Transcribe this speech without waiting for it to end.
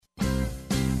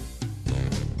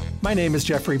My name is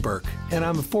Jeffrey Burke, and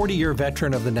I'm a 40-year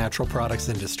veteran of the natural products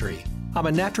industry. I'm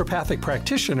a naturopathic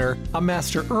practitioner, a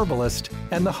master herbalist,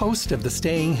 and the host of the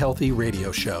Staying Healthy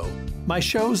radio show. My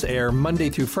shows air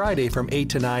Monday through Friday from 8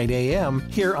 to 9 a.m.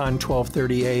 here on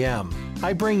 12:30 a.m.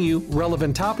 I bring you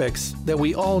relevant topics that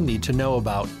we all need to know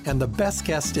about and the best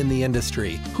guests in the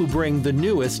industry who bring the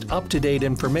newest up-to-date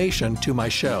information to my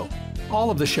show. All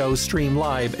of the shows stream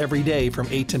live every day from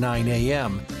 8 to 9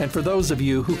 a.m. And for those of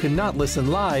you who cannot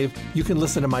listen live, you can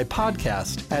listen to my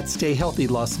podcast at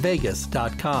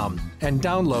stayhealthylasvegas.com and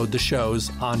download the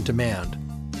shows on demand.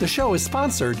 The show is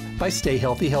sponsored by Stay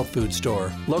Healthy Health Food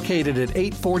Store, located at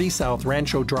 840 South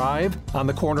Rancho Drive on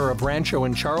the corner of Rancho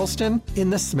and Charleston in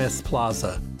the Smiths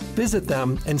Plaza. Visit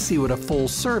them and see what a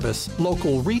full-service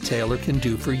local retailer can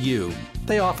do for you.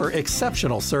 They offer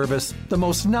exceptional service, the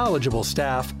most knowledgeable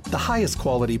staff, the highest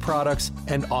quality products,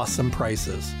 and awesome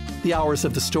prices. The hours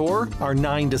of the store are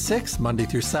 9 to 6, Monday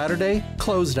through Saturday,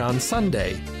 closed on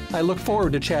Sunday. I look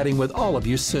forward to chatting with all of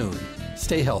you soon.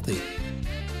 Stay healthy.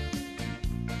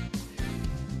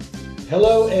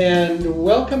 Hello and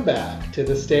welcome back to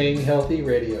the Staying Healthy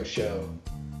radio show.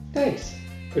 Thanks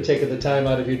for taking the time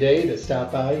out of your day to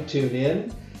stop by, tune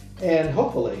in, and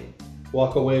hopefully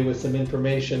walk away with some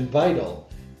information vital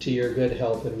to your good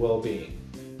health and well-being.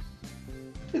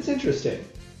 It's interesting.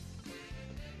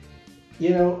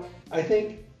 You know, I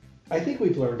think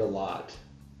we've learned a lot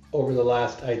over the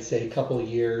last, I'd say, couple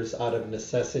years out of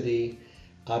necessity,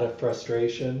 out of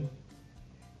frustration.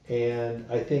 And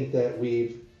I think that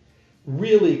we've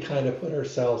really kind of put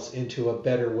ourselves into a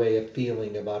better way of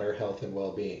feeling about our health and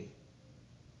well-being.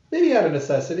 Maybe out of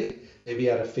necessity,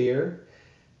 maybe out of fear.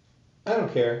 I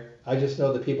don't care. I just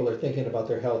know that people are thinking about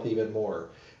their health even more,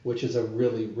 which is a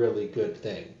really, really good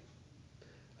thing.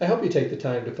 I hope you take the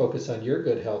time to focus on your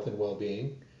good health and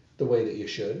well-being the way that you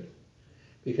should,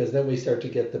 because then we start to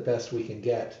get the best we can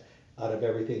get out of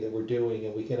everything that we're doing,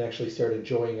 and we can actually start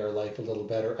enjoying our life a little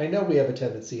better. I know we have a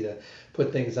tendency to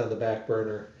put things on the back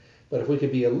burner, but if we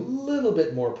could be a little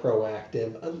bit more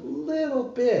proactive, a little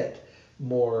bit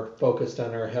more focused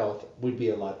on our health, we'd be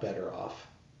a lot better off.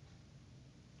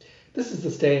 This is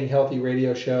the Staying Healthy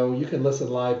radio show. You can listen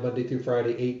live Monday through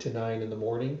Friday, 8 to 9 in the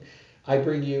morning. I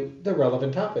bring you the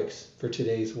relevant topics for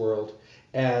today's world,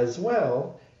 as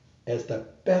well as the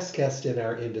best guest in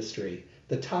our industry,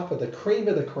 the top of the cream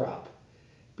of the crop.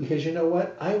 Because you know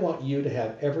what? I want you to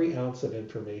have every ounce of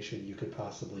information you could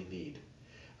possibly need.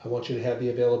 I want you to have the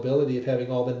availability of having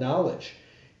all the knowledge.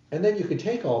 And then you can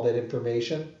take all that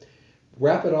information,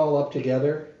 wrap it all up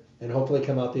together, and hopefully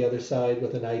come out the other side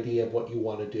with an idea of what you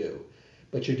want to do.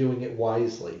 But you're doing it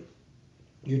wisely.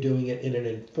 You're doing it in an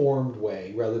informed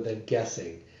way rather than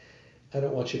guessing. I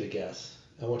don't want you to guess.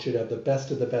 I want you to have the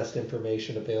best of the best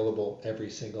information available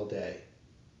every single day.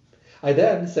 I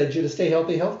then send you to Stay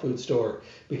Healthy Health Food Store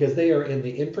because they are in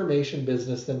the information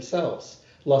business themselves.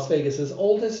 Las Vegas's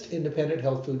oldest independent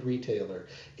health food retailer.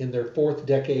 In their 4th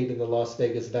decade in the Las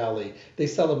Vegas Valley, they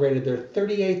celebrated their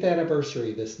 38th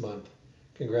anniversary this month.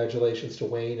 Congratulations to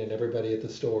Wayne and everybody at the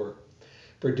store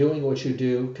for doing what you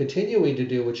do, continuing to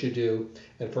do what you do,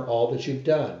 and for all that you've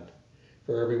done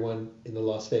for everyone in the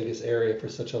Las Vegas area for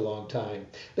such a long time.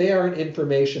 They are an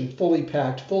information, fully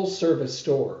packed, full-service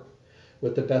store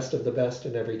with the best of the best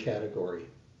in every category,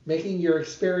 making your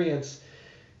experience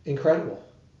incredible,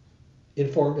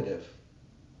 informative,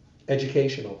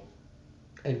 educational,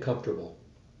 and comfortable.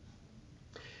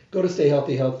 Go to Stay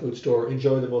Healthy Health Food Store.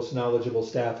 Enjoy the most knowledgeable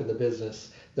staff in the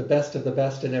business, the best of the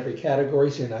best in every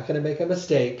category, so you're not going to make a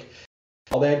mistake.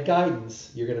 All that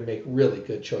guidance, you're going to make really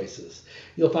good choices.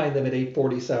 You'll find them at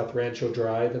 840 South Rancho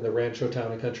Drive in the Rancho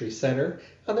Town and Country Center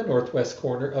on the northwest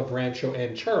corner of Rancho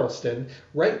and Charleston,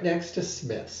 right next to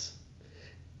Smith's.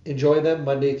 Enjoy them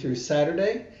Monday through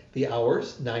Saturday, the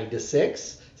hours 9 to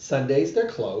 6. Sundays, they're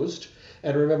closed.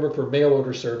 And remember, for mail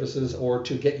order services or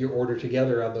to get your order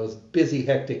together on those busy,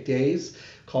 hectic days,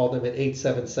 call them at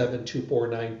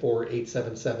 877-2494,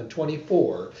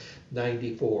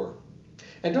 877-2494.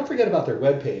 And don't forget about their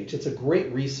webpage. It's a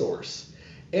great resource.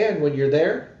 And when you're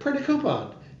there, print a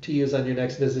coupon to use on your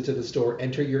next visit to the store.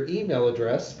 Enter your email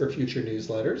address for future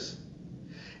newsletters.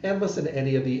 And listen to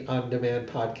any of the on-demand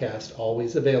podcasts,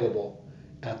 always available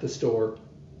at the store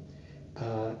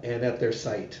and at their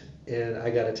site. And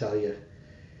I got to tell you,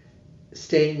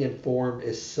 staying informed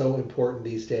is so important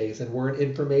these days, and we're an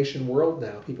information world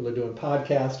now. People are doing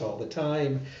podcasts all the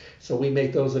time, so we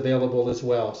make those available as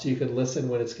well, so you can listen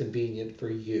when it's convenient for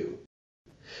you.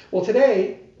 Well,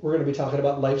 today we're going to be talking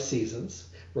about life seasons.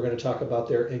 We're going to talk about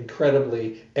their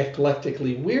incredibly,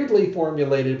 eclectically, weirdly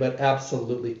formulated, but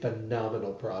absolutely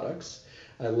phenomenal products.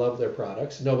 I love their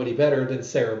products. Nobody better than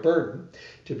Sarah Burden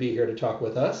to be here to talk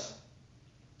with us.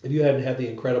 If you hadn't had the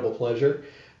incredible pleasure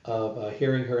of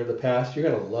hearing her in the past, you're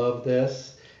going to love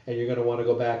this, and you're going to want to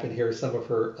go back and hear some of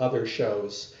her other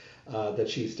shows that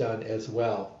she's done as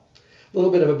well. A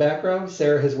little bit of a background: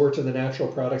 Sarah has worked in the natural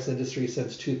products industry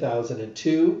since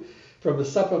 2002, from the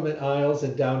supplement aisles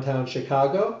in downtown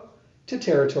Chicago to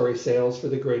territory sales for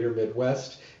the greater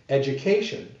Midwest.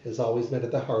 Education has always been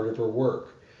at the heart of her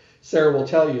work. Sarah will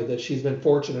tell you that she's been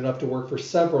fortunate enough to work for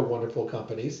several wonderful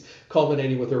companies,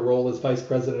 culminating with her role as Vice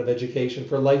President of Education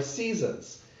for Life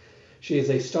Seasons. She is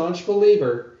a staunch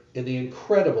believer in the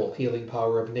incredible healing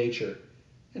power of nature,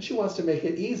 and she wants to make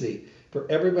it easy for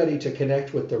everybody to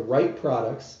connect with the right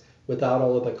products without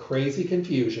all of the crazy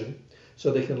confusion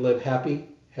so they can live happy,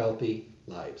 healthy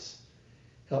lives.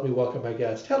 Help me welcome my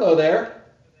guest. Hello there.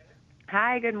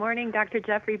 Hi, good morning, Dr.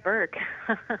 Jeffrey Burke.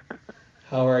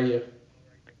 How are you?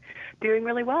 Doing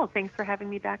really well. Thanks for having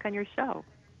me back on your show.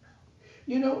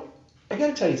 You know, I got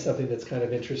to tell you something that's kind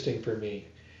of interesting for me.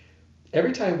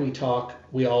 Every time we talk,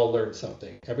 we all learn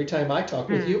something. Every time I talk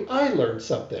with you, I learn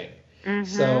something. So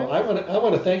Mm-hmm. I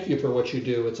want to thank you for what you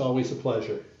do. It's always a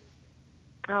pleasure.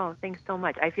 Oh, thanks so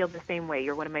much. I feel the same way.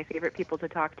 You're one of my favorite people to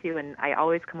talk to, and I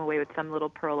always come away with some little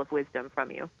pearl of wisdom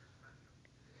from you.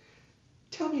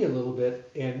 Tell me a little bit,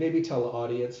 and maybe tell the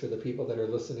audience, for the people that are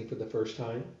listening for the first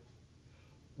time,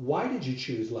 why did you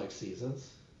choose Life Seasons?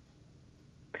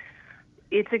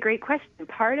 It's a great question.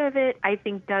 Part of it, I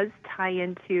think, does tie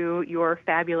into your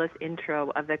fabulous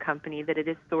intro of the company, that it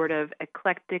is sort of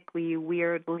eclectically,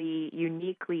 weirdly,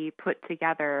 uniquely put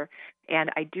together.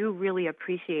 And I do really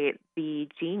appreciate the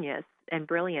genius and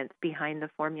brilliance behind the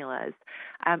formulas.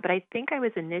 But I think I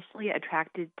was initially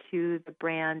attracted to the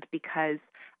brand because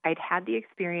I'd had the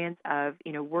experience of,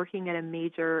 working at a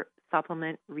major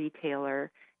supplement retailer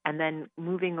and then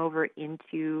moving over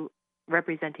into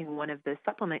representing one of the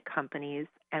supplement companies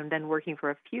and then working for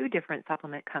a few different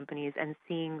supplement companies and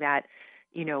seeing that,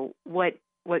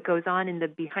 what goes on in the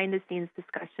behind the scenes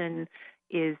discussion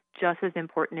is just as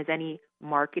important as any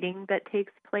marketing that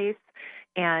takes place.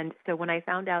 And so when I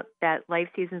found out that Life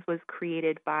Seasons was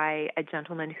created by a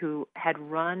gentleman who had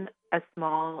run a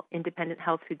small independent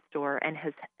health food store and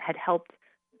had helped,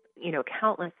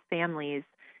 countless families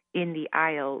in the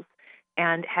aisles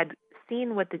and had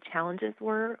seen what the challenges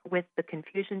were with the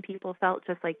confusion people felt,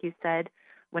 just like you said,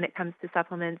 when it comes to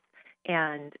supplements,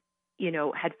 and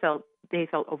had felt they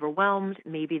felt overwhelmed.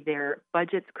 Maybe their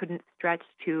budgets couldn't stretch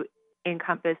to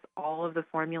encompass all of the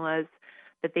formulas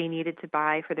that they needed to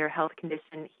buy for their health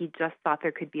condition. He just thought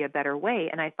there could be a better way,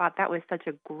 and I thought that was such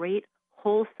a great,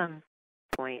 wholesome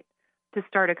point to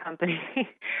start a company,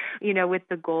 with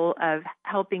the goal of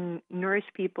helping nourish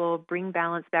people, bring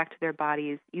balance back to their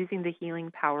bodies, using the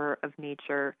healing power of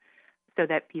nature so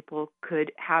that people could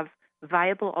have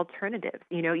viable alternatives.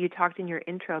 You talked in your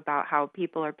intro about how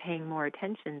people are paying more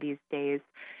attention these days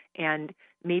and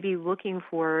maybe looking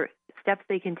for steps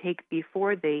they can take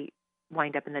before they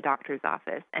wind up in the doctor's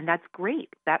office. And that's great.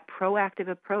 That proactive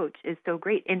approach is so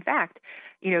great. In fact,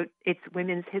 it's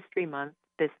Women's History Month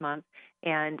this month,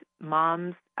 and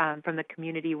moms from the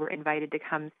community were invited to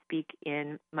come speak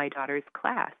in my daughter's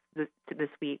class this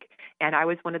week. And I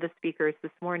was one of the speakers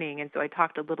this morning, and so I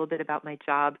talked a little bit about my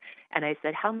job, and I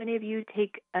said, how many of you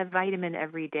take a vitamin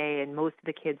every day? And most of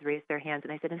the kids raised their hands.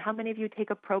 And I said, and how many of you take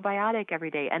a probiotic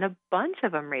every day? And a bunch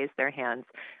of them raised their hands.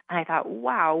 And I thought,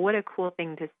 wow, what a cool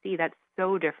thing to see. That's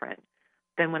so different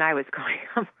than when I was growing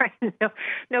up, right?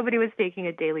 Nobody was taking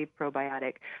a daily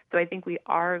probiotic. So I think we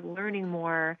are learning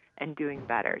more and doing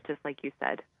better, just like you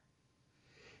said.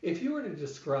 If you were to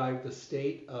describe the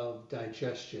state of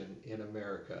digestion in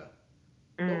America,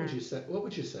 what would you Mm. say? What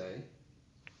would you say?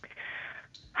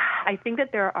 I think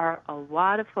that there are a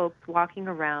lot of folks walking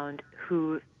around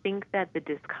who think that the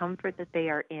discomfort that they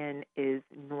are in is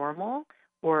normal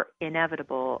or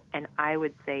inevitable. And I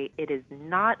would say it is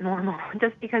not normal.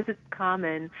 Just because it's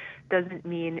common doesn't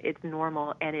mean it's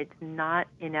normal, and it's not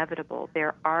inevitable.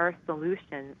 There are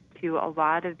solutions to a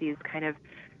lot of these kind of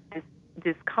dis-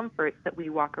 discomforts that we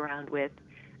walk around with,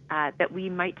 that we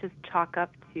might just chalk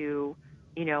up to,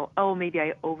 oh, maybe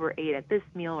I overate at this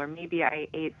meal, or maybe I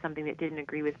ate something that didn't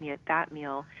agree with me at that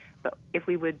meal. But if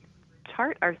we would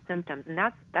chart our symptoms, and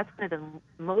that's one of the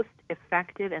most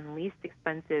effective and least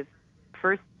expensive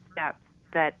first steps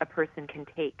that a person can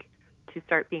take to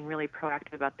start being really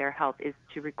proactive about their health, is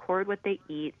to record what they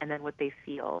eat and then what they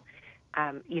feel.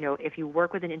 If you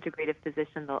work with an integrative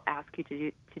physician, they'll ask you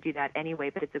to do that anyway.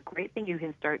 But it's a great thing you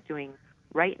can start doing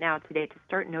right now today to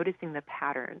start noticing the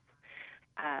patterns.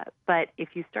 But if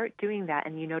you start doing that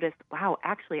and you notice, wow,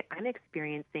 actually, I'm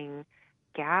experiencing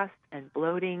gas and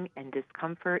bloating and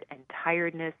discomfort and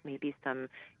tiredness, maybe some,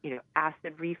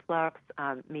 acid reflux,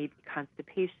 maybe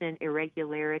constipation,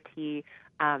 irregularity,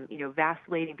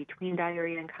 vacillating between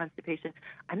diarrhea and constipation.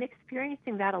 I'm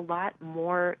experiencing that a lot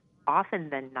more often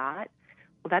than not.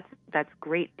 Well, that's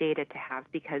great data to have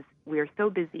because we're so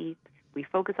busy. We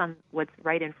focus on what's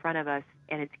right in front of us,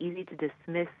 and it's easy to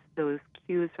dismiss those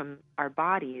cues from our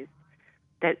bodies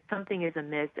that something is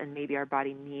amiss and maybe our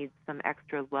body needs some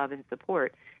extra love and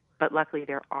support. But luckily,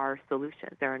 there are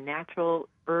solutions. There are natural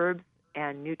herbs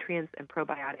and nutrients and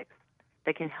probiotics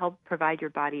that can help provide your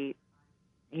body,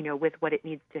 with what it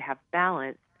needs to have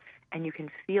balance. And you can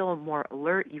feel more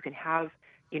alert. You can have,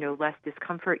 less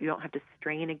discomfort. You don't have to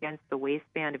strain against the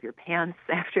waistband of your pants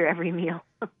after every meal.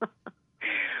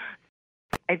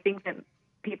 I think that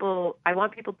I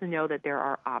want people to know that there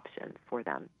are options for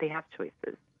them. They have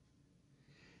choices.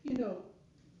 You know,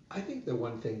 I think the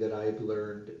one thing that I've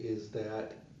learned is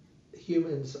that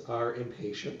humans are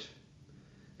impatient,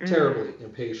 Mm. terribly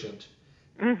impatient.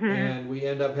 Mhm. And we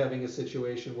end up having a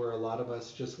situation where a lot of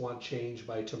us just want change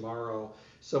by tomorrow.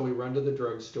 So we run to the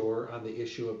drugstore on the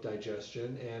issue of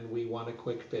digestion and we want a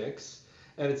quick fix.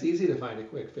 And it's easy to find a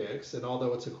quick fix. And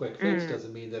although it's a quick fix, Mm.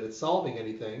 doesn't mean that it's solving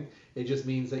anything. It just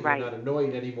means that you're Right. not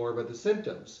annoyed anymore by the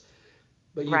symptoms.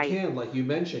 But you Right. can, like you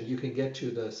mentioned, you can get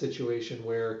to the situation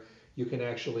where you can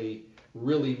actually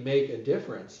really make a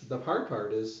difference. The hard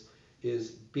part is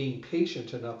being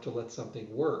patient enough to let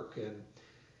something work. And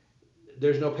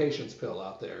there's no patience pill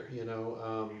out there.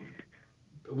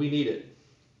 We need it.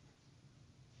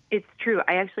 It's true.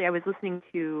 I was listening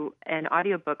to an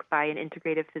audiobook by an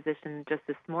integrative physician just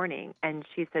this morning, and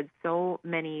she said so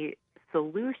many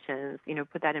solutions,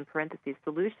 put that in parentheses,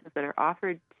 solutions that are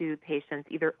offered to patients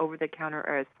either over the counter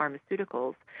or as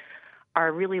pharmaceuticals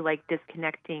are really like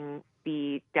disconnecting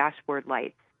the dashboard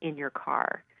lights in your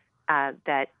car.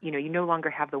 That you no longer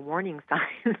have the warning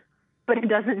sign, but it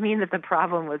doesn't mean that the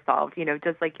problem was solved.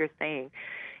 Just like you're saying,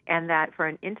 and that for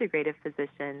an integrative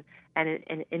physician and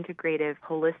an integrative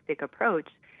holistic approach,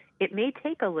 it may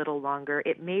take a little longer.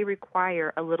 It may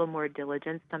require a little more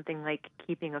diligence, something like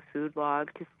keeping a food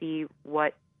log to see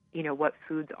what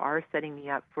foods are setting me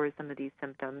up for some of these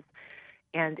symptoms.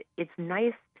 And it's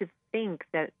nice to think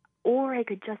that, or I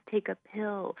could just take a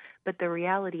pill. But the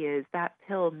reality is that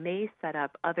pill may set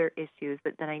up other issues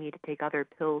that then I need to take other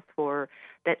pills for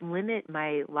that limit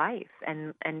my life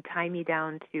and tie me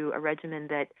down to a regimen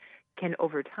that can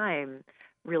over time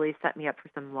really set me up for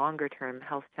some longer term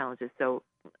health challenges. So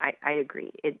I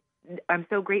agree. I'm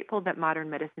so grateful that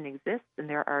modern medicine exists, and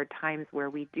there are times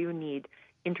where we do need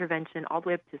intervention all the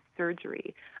way up to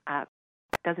surgery. It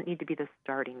doesn't need to be the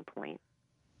starting point.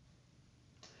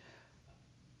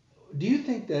 Do you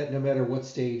think that no matter what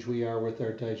stage we are with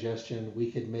our digestion, we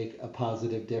could make a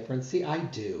positive difference? See, I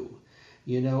do.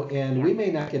 And Yeah. we may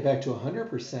not get back to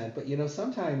 100%, but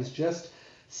sometimes just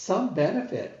some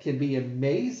benefit can be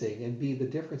amazing and be the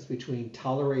difference between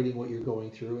tolerating what you're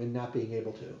going through and not being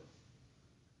able to.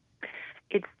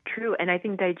 It's true. And I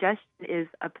think digestion is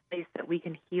a place that we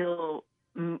can heal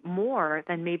more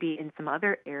than maybe in some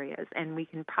other areas. And we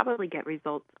can probably get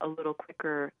results a little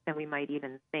quicker than we might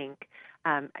even think.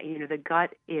 The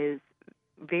gut is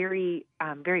very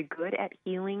good at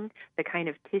healing. The kind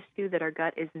of tissue that our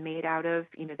gut is made out of,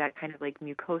 that kind of like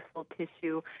mucosal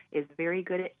tissue is very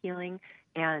good at healing.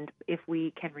 And if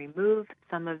we can remove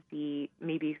some of the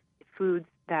maybe foods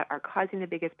that are causing the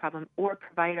biggest problem or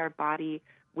provide our body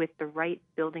with the right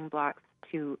building blocks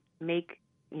to make,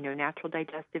 natural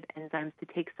digestive enzymes to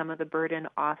take some of the burden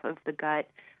off of the gut,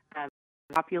 um,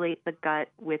 populate the gut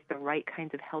with the right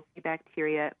kinds of healthy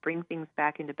bacteria, bring things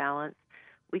back into balance,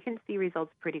 we can see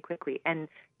results pretty quickly. And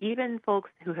even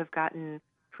folks who have gotten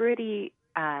pretty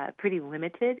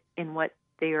limited in what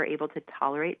they are able to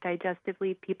tolerate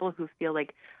digestively, people who feel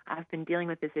like I've been dealing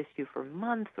with this issue for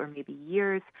months or maybe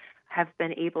years, have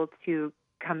been able to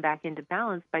come back into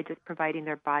balance by just providing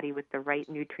their body with the right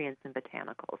nutrients and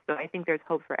botanicals. So I think there's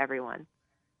hope for everyone.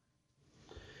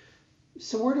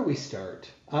 So where do we start?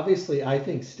 Obviously, I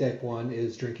think step one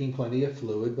is drinking plenty of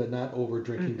fluid, but not over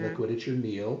drinking Mhm. liquid at your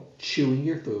meal, chewing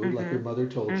your food like your Mhm. mother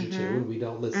told you to, Mhm. and we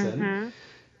don't listen, Mhm.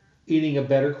 eating a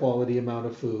better quality amount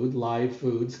of food, live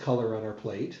foods, color on our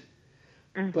plate.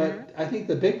 Mhm. But I think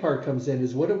the big part comes in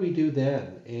is what do we do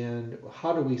then and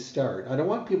how do we start? I don't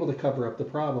want people to cover up the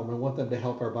problem. I want them to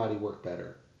help our body work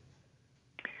better.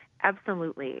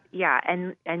 Absolutely. Yeah,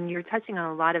 and you're touching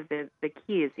on a lot of the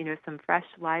keys, some fresh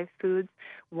live foods.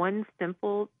 One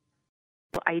simple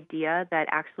idea that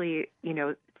actually,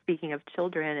 speaking of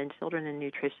children and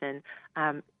nutrition,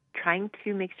 trying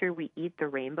to make sure we eat the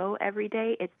rainbow every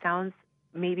day. It sounds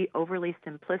maybe overly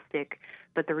simplistic,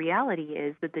 but the reality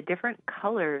is that the different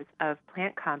colors of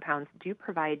plant compounds do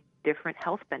provide different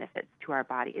health benefits to our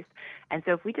bodies. And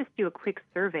so if we just do a quick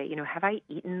survey, have I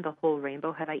eaten the whole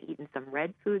rainbow? Have I eaten some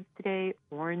red foods today,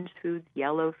 orange foods,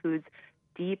 yellow foods,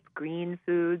 deep green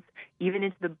foods, even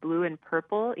into the blue and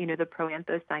purple, the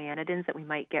proanthocyanidins that we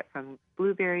might get from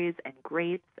blueberries and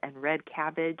grapes and red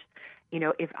cabbage.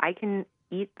 If I can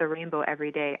eat the rainbow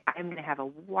every day, I'm going to have a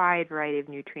wide variety of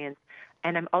nutrients.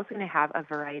 And I'm also going to have a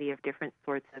variety of different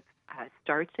sorts of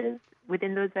starches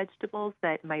within those vegetables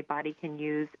that my body can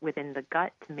use within the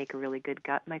gut to make a really good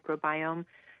gut microbiome.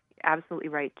 Absolutely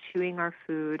right. Chewing our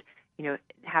food,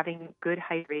 having good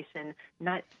hydration,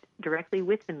 not directly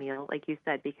with the meal, like you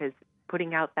said, because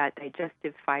putting out that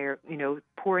digestive fire,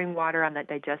 pouring water on that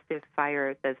digestive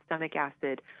fire, the stomach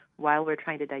acid, while we're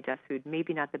trying to digest food,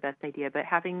 maybe not the best idea, but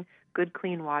having good,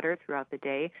 clean water throughout the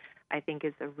day, I think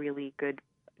is a really good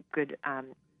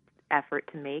effort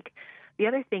to make. The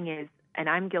other thing is, and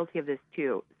I'm guilty of this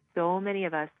too, so many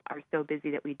of us are so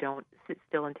busy that we don't sit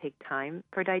still and take time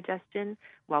for digestion.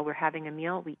 While we're having a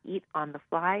meal, we eat on the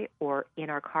fly or in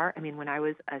our car. I mean, when I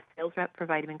was a sales rep for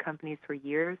vitamin companies for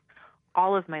years,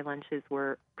 all of my lunches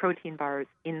were protein bars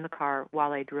in the car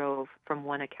while I drove from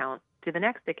one account to the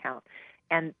next account.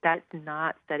 And that's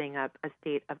not setting up a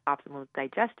state of optimal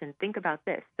digestion. Think about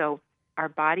this. So our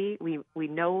body, we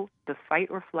know the fight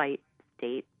or flight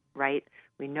state, right?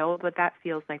 We know what that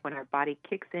feels like when our body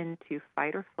kicks into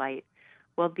fight or flight.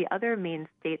 Well, the other main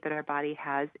state that our body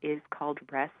has is called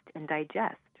rest and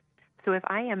digest. So if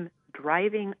I am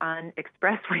driving on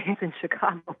expressways in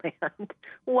Chicagoland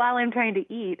while I'm trying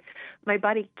to eat, my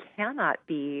body cannot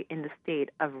be in the state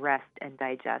of rest and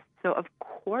digest. So of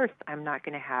course I'm not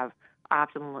going to have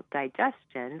optimal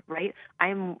digestion, right?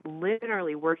 I'm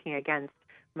literally working against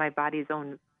my body's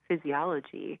own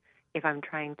physiology if I'm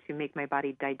trying to make my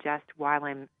body digest while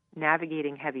I'm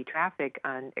navigating heavy traffic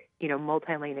on,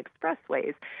 multi-lane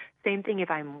expressways. Same thing if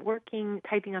I'm working,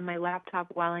 typing on my laptop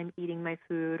while I'm eating my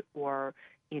food, or,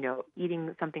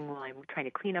 eating something while I'm trying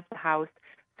to clean up the house.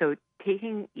 So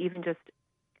taking even just,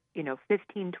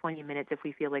 15, 20 minutes, if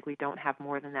we feel like we don't have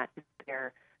more than that to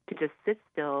spare, to just sit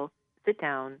still, sit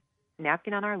down,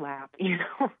 napkin on our lap,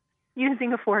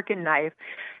 using a fork and knife,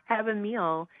 have a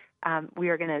meal, we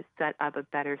are going to set up a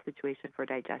better situation for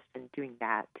digestion doing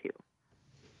that too.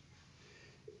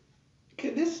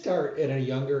 Can this start at a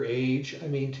younger age? I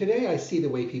mean, today I see the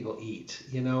way people eat.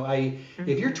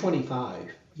 If you're 25,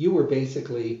 you were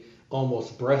basically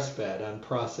almost breastfed on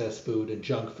processed food and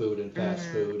junk food and fast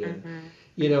food, and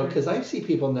because I see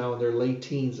people now in their late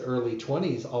teens, early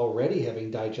 20s already having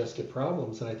digestive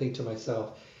problems, and I think to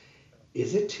myself,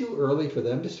 is it too early for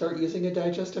them to start using a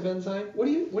digestive enzyme? What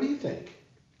do you think?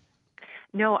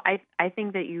 No, I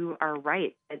think that you are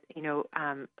right.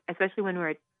 Especially when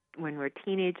we're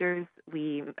teenagers,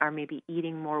 we are maybe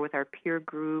eating more with our peer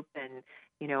group, and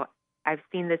I've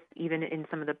seen this even in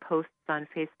some of the posts on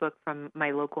Facebook from my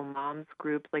local moms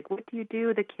group. Like, what do you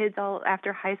do? The kids all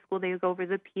after high school, they go over to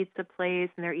the pizza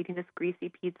place and they're eating this greasy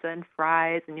pizza and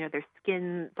fries, and their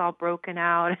skin's all broken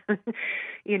out,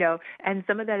 And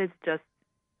some of that is just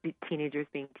teenagers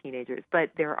being teenagers, but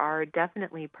there are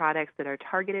definitely products that are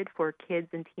targeted for kids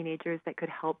and teenagers that could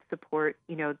help support,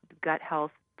 gut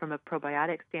health from a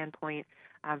probiotic standpoint,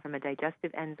 from a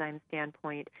digestive enzyme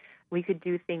standpoint. We could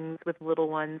do things with little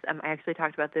ones. I actually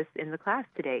talked about this in the class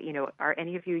today. Are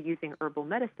any of you using herbal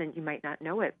medicine? You might not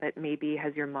know it, but maybe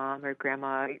has your mom or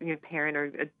grandma, your parent or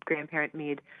a grandparent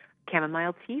made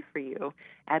chamomile tea for you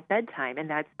at bedtime, and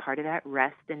that's part of that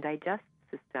rest and digest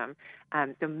system.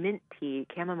 So mint tea,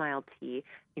 chamomile tea,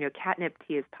 catnip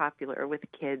tea is popular with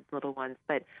kids, little ones,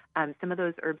 but some of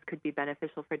those herbs could be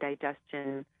beneficial for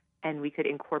digestion, and we could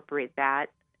incorporate that,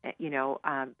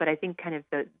 but I think kind of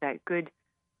that good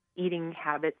eating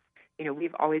habits,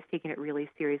 we've always taken it really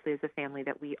seriously as a family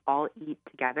that we all eat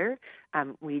together.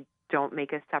 We don't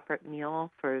make a separate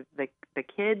meal for the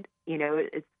kid.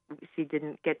 She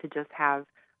didn't get to just have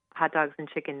hot dogs and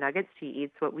chicken nuggets. She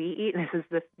eats what we eat. This is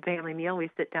the family meal. We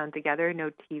sit down together,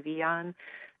 no TV on.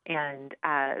 And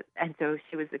so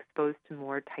she was exposed to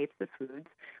more types of foods,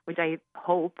 which I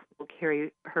hope will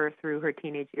carry her through her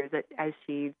teenage years. That as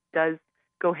she does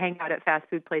go hang out at fast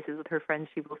food places with her friends,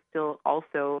 she will still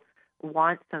also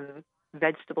want some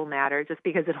vegetable matter just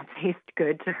because it'll taste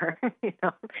good to her,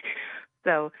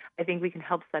 So I think we can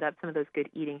help set up some of those good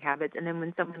eating habits. And then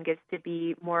when someone gets to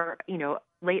be more,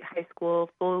 late high school,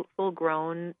 full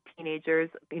grown teenagers,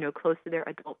 close to their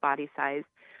adult body size,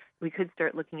 we could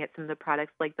start looking at some of the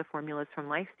products like the formulas from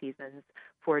Life Seasons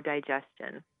for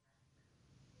digestion.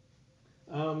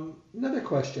 Another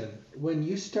question. When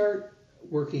you start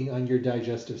working on your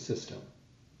digestive system.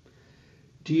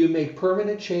 Do you make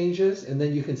permanent changes and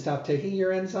then you can stop taking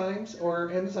your enzymes, or are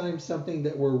enzymes something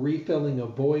that we're refilling a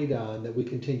void on that we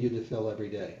continue to fill every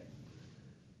day?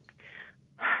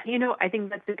 I think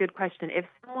that's a good question. If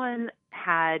someone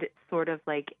had sort of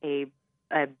like a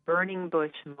burning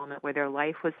bush moment where their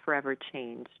life was forever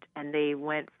changed and they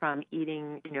went from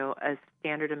eating, a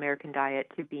standard American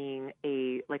diet to being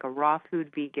a raw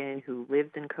food vegan who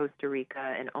lives in Costa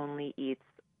Rica and only eats,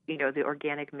 the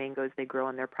organic mangoes they grow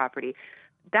on their property,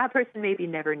 that person maybe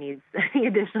never needs any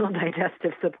additional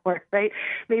digestive support, right?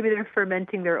 Maybe they're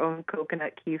fermenting their own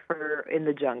coconut kefir in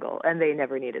the jungle and they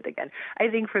never need it again. I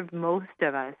think for most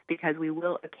of us, because we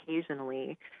will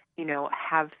occasionally,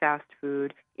 have fast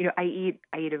food. I eat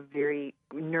a very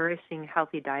nourishing,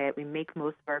 healthy diet. We make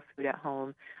most of our food at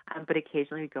home, but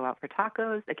occasionally we go out for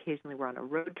tacos. Occasionally we're on a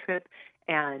road trip,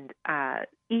 and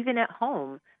even at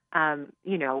home,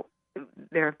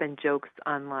 there have been jokes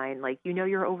online like,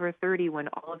 you're over 30 when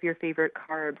all of your favorite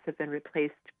carbs have been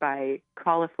replaced by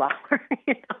cauliflower,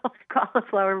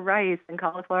 cauliflower rice and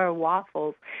cauliflower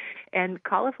waffles. And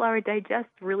cauliflower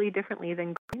digests really differently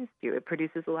than greens do. It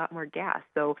produces a lot more gas.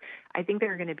 So I think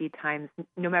there are going to be times,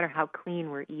 no matter how clean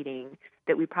we're eating,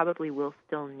 that we probably will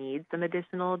still need some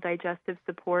additional digestive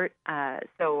support.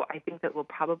 So I think that we'll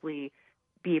probably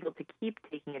be able to keep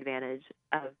taking advantage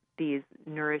of these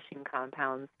nourishing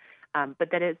compounds.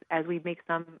 But that is, as we make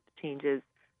some changes,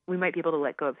 we might be able to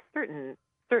let go of certain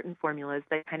formulas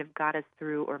that kind of got us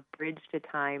through or bridged a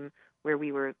time where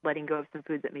we were letting go of some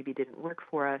foods that maybe didn't work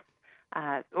for us,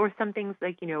 or some things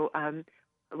like,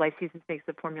 Life Seasons makes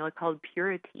a formula called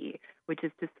Purity, which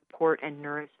is to support and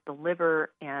nourish the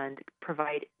liver and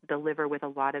provide the liver with a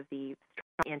lot of the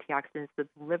strong antioxidants that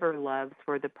the liver loves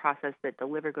for the process that the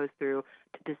liver goes through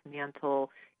to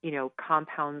dismantle,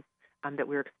 compounds that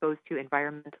we're exposed to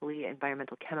environmentally,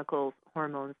 environmental chemicals,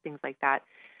 hormones, things like that.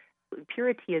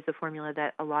 Purity is a formula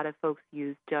that a lot of folks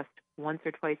use just once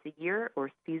or twice a year or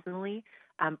seasonally,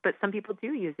 but some people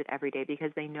do use it every day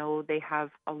because they know they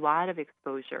have a lot of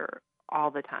exposure all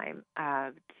the time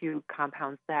to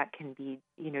compounds that can be,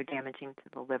 damaging to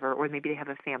the liver, or maybe they have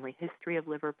a family history of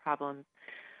liver problems.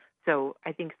 So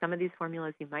I think some of these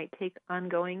formulas you might take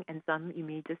ongoing, and some you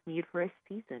may just need for a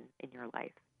season in your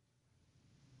life.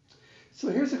 So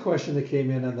here's a question that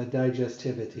came in on the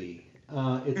digestivity.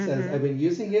 It says, I've been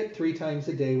using it 3 times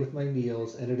a day with my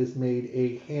meals, and it has made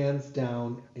a hands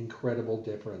down incredible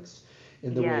difference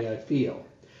in the way I feel.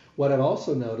 What I've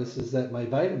also noticed is that my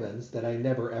vitamins that I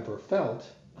never ever felt,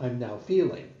 I'm now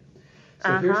feeling.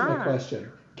 So here's my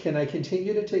question. Can I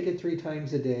continue to take it 3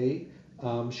 times a day?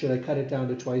 Should I cut it down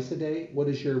to twice a day? What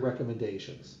is your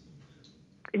recommendations?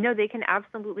 No, they can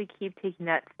absolutely keep taking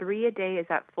that. 3 a day is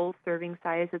that full serving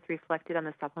size that's reflected on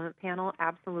the supplement panel.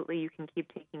 Absolutely, you can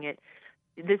keep taking it.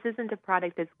 This isn't a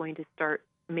product that's going to start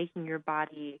making your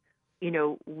body,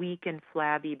 weak and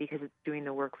flabby because it's doing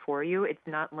the work for you. It's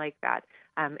not like that.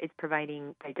 It's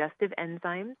providing digestive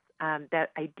enzymes that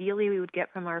ideally we would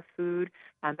get from our food,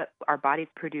 but our bodies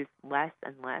produce less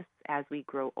and less as we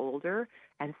grow older.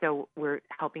 And so we're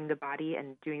helping the body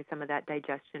and doing some of that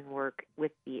digestion work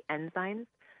with the enzymes.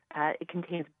 It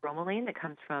contains bromelain that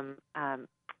comes from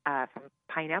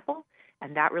pineapple,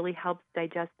 and that really helps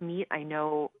digest meat. I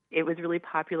know it was really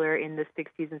popular in the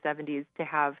 60s and 70s to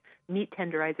have meat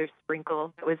tenderizer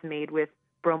sprinkle that was made with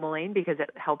bromelain because it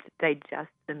helped digest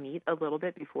the meat a little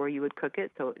bit before you would cook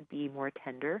it, so it would be more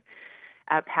tender.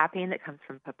 Papain that comes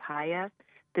from papaya.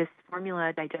 This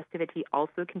formula, Digestivity,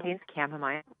 also contains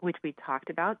chamomile, which we talked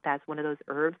about. That's one of those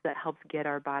herbs that helps get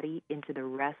our body into the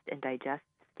rest and digest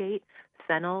state.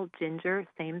 Fennel, ginger,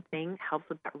 same thing, helps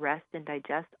with that rest and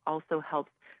digest, also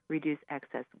helps reduce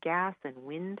excess gas and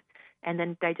wind. And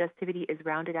then Digestivity is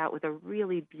rounded out with a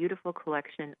really beautiful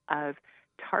collection of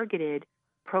targeted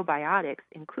probiotics,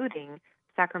 including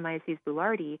Saccharomyces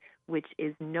boulardii, which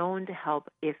is known to help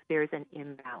if there's an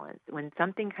imbalance. When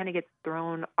something kind of gets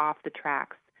thrown off the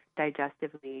tracks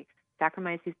digestively,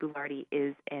 Saccharomyces boulardii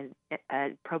is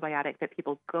a probiotic that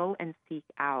people go and seek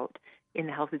out in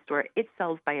the health food store. It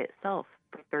sells by itself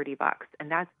for $30,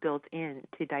 and that's built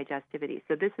into Digestivity.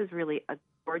 So this is really a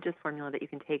gorgeous formula that you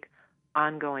can take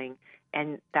ongoing,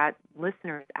 and that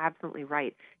listener is absolutely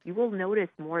right. You will notice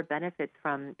more benefits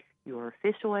from your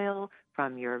fish oil,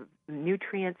 from your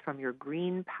nutrients, from your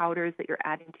green powders that you're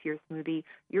adding to your smoothie.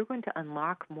 You're going to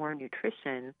unlock more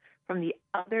nutrition from the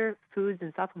other foods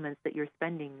and supplements that you're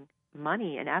spending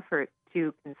money and effort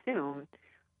to consume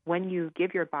when you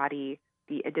give your body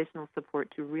the additional support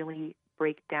to really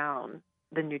break down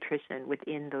the nutrition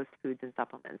within those foods and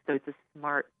supplements. So it's a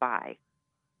smart buy.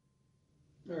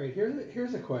 All right,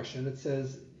 here's a question. It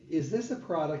says, is this a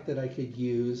product that I could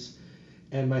use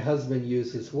and my husband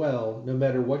use as well, no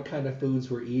matter what kind of foods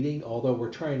we're eating, although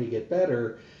we're trying to get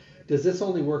better? Does this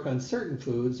only work on certain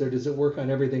foods or does it work on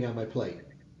everything on my plate?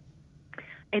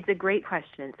 It's a great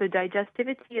question. So,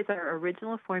 digestivity is our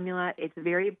original formula. It's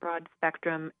very broad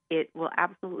spectrum. It will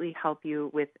absolutely help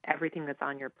you with everything that's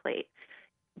on your plate.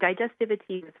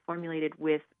 Digestivity is formulated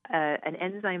with an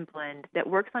enzyme blend that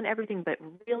works on everything, but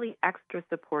really extra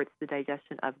supports the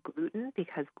digestion of gluten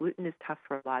because gluten is tough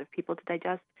for a lot of people to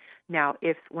digest. Now,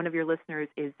 if one of your listeners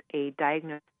is a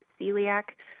diagnosed celiac,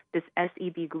 this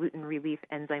SEB gluten relief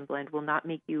enzyme blend will not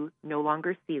make you no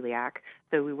longer celiac.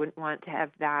 So we wouldn't want to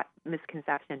have that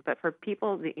misconception. But for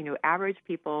people, average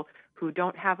people who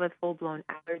don't have a full-blown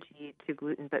allergy to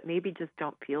gluten, but maybe just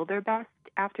don't feel their best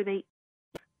after they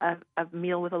a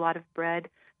meal with a lot of bread,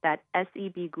 that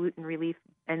SEB gluten relief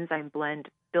enzyme blend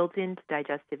built into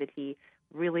digestivity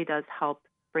really does help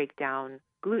break down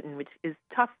gluten, which is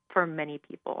tough for many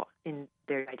people in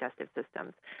their digestive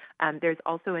systems. There's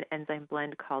also an enzyme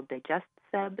blend called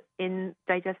DigestSeb in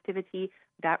digestivity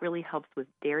that really helps with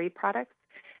dairy products.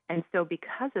 And so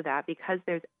because of that, because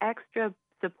there's extra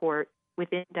support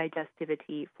within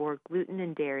digestivity for gluten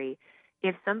and dairy,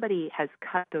 if somebody has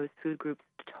cut those food groups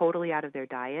totally out of their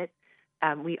diet,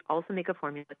 we also make a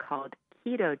formula called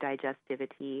keto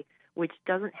digestivity, which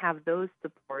doesn't have those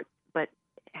supports, but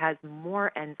has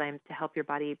more enzymes to help your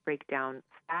body break down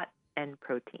fat and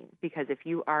protein. Because if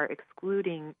you are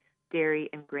excluding dairy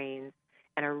and grains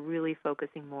and are really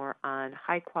focusing more on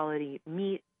high quality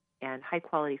meat and high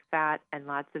quality fat and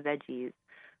lots of veggies,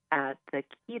 the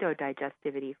keto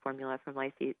digestivity formula from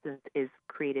Life is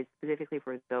created specifically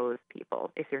for those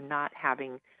people. If you're not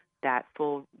having that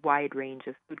full wide range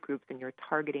of food groups and you're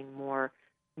targeting more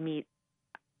meat,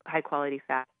 high quality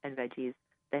fat, and veggies,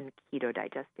 then keto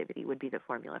digestivity would be the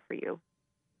formula for you.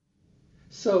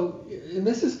 So, and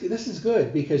this is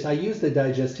good because I use the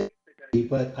digestivity,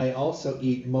 but I also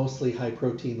eat mostly high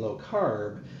protein, low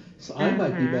carb. So I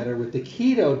might be Mm-hmm. better with the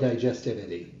keto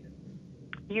digestivity.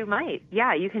 You might.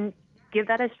 Yeah, you can give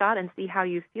that a shot and see how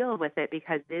you feel with it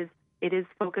because it is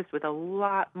focused with a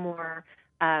lot more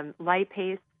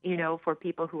lipase, for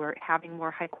people who are having more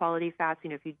high quality fats.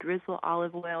 If you drizzle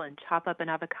olive oil and chop up an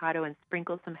avocado and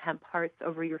sprinkle some hemp hearts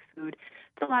over your food,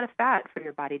 it's a lot of fat for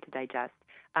your body to digest.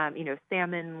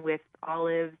 Salmon with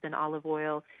olives and olive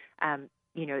oil,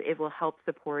 it will help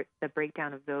support the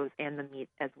breakdown of those and the meat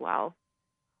as well.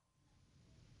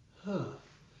 Huh.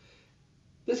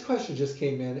 This question just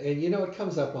came in, and it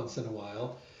comes up once in a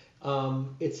while.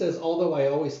 It says, although I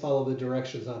always follow the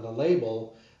directions on the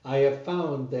label, I have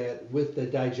found that with the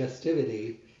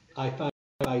digestivity, I find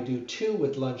if I do two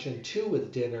with lunch and two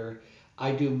with dinner,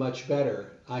 I do much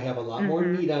better. I have a lot more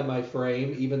Mhm. meat on my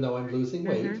frame, even though I'm losing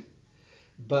weight, Mhm.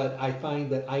 but I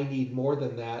find that I need more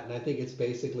than that, and I think it's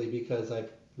basically because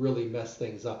I've really messed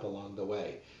things up along the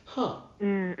way. Huh.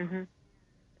 Mhm.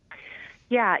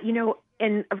 Yeah,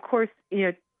 and of course,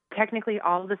 technically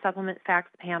all of the supplement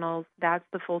facts panels, that's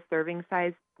the full serving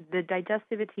size. The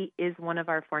digestivity is one of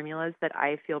our formulas that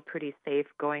I feel pretty safe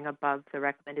going above the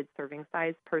recommended serving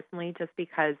size personally, just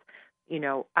because,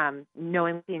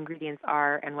 knowing what the ingredients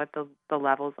are and what the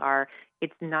levels are,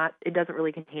 it doesn't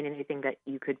really contain anything that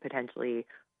you could potentially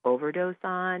overdose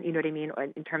on, you know what I mean? Or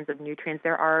in terms of nutrients,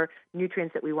 there are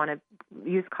nutrients that we want to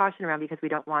use caution around because we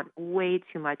don't want way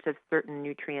too much of certain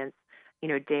nutrients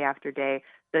day after day.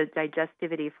 The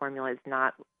digestivity formula is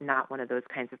not one of those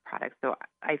kinds of products, so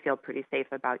I feel pretty safe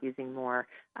about using more.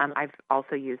 I've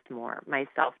also used more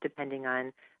myself, depending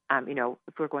on,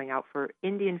 if we're going out for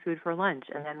Indian food for lunch,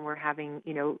 and then we're having,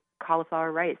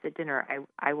 cauliflower rice at dinner.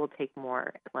 I will take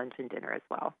more at lunch and dinner as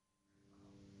well.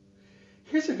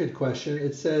 Here's a good question.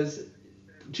 It says,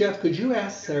 Jeff, could you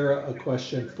ask Sarah a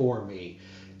question for me?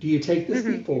 Do you take this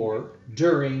Hmm. before,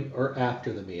 during, or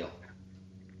after the meal?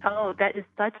 Oh, that is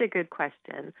such a good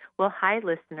question. Well, hi,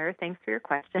 listener. Thanks for your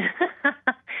question.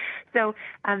 So,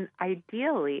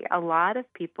 ideally, a lot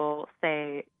of people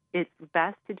say it's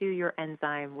best to do your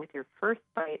enzyme with your first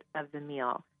bite of the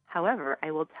meal. However, I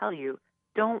will tell you,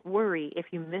 don't worry if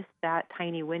you miss that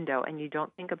tiny window and you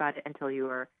don't think about it until you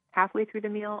are halfway through the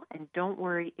meal, and don't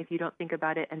worry if you don't think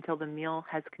about it until the meal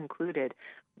has concluded.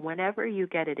 Whenever you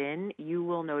get it in, you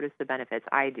will notice the benefits.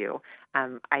 I do.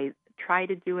 I try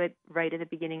to do it right at the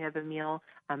beginning of a meal,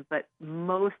 but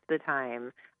most of the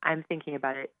time I'm thinking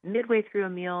about it midway through a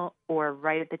meal or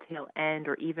right at the tail end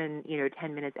or even,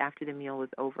 10 minutes after the meal was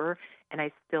over, and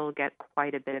I still get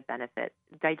quite a bit of benefit.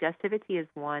 Digestivity is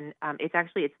one. It's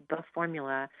the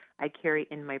formula I carry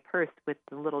in my purse with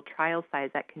the little trial size,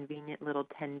 that convenient little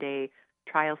 10-day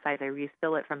trial size, I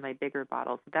refill it from my bigger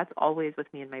bottle. So that's always with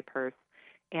me in my purse.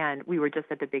 And we were just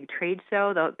at the big trade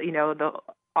show.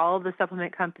 All the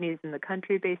supplement companies in the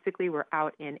country basically were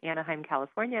out in Anaheim,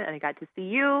 California, and I got to see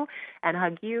you and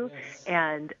hug you. Yes.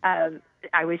 And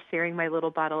I was sharing my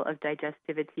little bottle of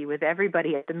Digestivity with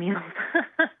everybody at the meals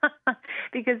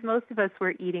because most of us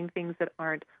were eating things that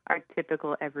aren't our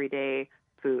typical everyday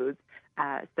foods.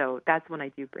 So that's one I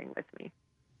do bring with me.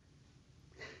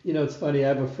 You know, it's funny. I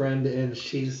have a friend, and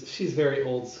she's very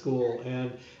old school,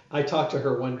 and I talked to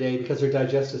her one day because her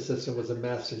digestive system was a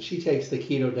mess, and she takes the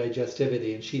keto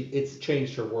digestivity, and it's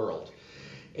changed her world.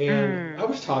 And I Mm.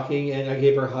 was talking, and I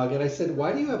gave her a hug, and I said,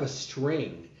 "Why do you have a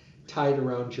string tied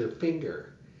around your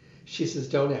finger?" She says,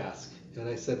 "Don't ask." And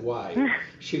I said, "Why?"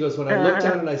 She goes, "When I look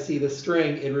down and I see the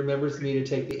string, it remembers me to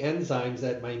take the enzymes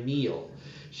at my meal."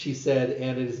 She said,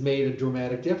 "And it has made a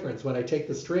dramatic difference. When I take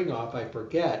the string off, I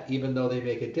forget, even though they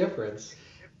make a difference,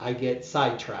 I get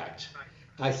sidetracked."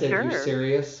 I said, "You Sure.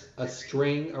 serious? A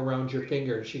string around your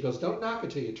finger?" And she goes, "Don't knock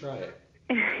it till you try it."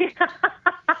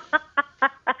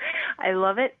 I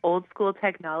love it. Old school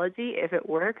technology. If it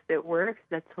works, it works.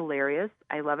 That's hilarious.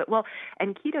 I love it. Well,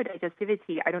 and keto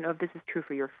digestivity, I don't know if this is true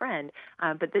for your friend,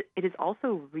 but it is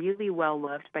also really well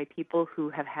loved by people who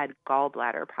have had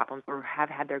gallbladder problems or have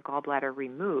had their gallbladder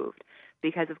removed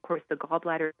because, of course, the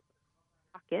gallbladder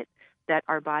pocket that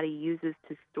our body uses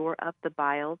to store up the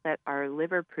bile that our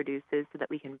liver produces so that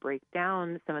we can break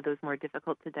down some of those more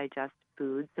difficult to digest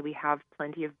foods. So we have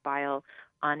plenty of bile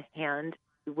on hand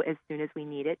as soon as we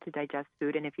need it to digest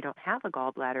food. And if you don't have a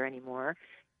gallbladder anymore,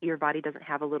 your body doesn't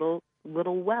have a little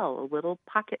well, a little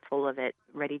pocket full of it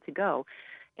ready to go.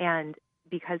 And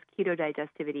because keto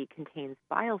digestivity contains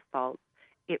bile salts,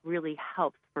 it really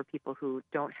helps for people who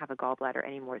don't have a gallbladder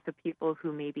anymore. So people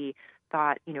who maybe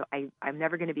thought, I'm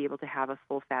never going to be able to have a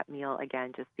full fat meal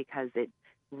again just because it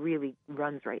really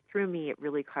runs right through me. It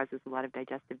really causes a lot of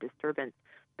digestive disturbance.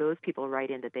 Those people write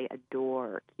in that they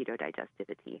adore keto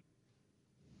digestivity.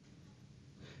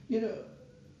 You know,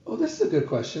 oh, this is a good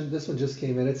question. This one just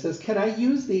came in. It says, "Can I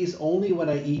use these only when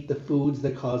I eat the foods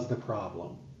that cause the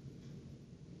problem?"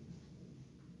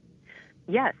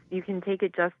 Yes, you can take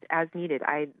it just as needed.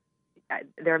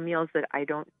 There are meals that I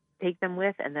don't take them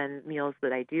with, and then meals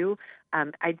that I do.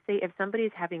 I'd say if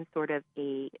somebody's having sort of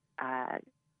uh,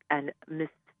 an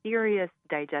mysterious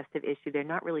digestive issue, they're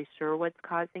not really sure what's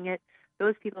causing it.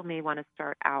 Those people may want to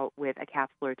start out with a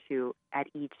capsule or two at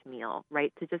each meal,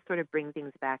 right, to just sort of bring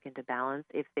things back into balance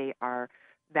if they are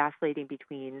vacillating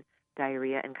between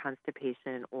diarrhea and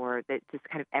constipation, or that just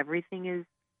kind of everything is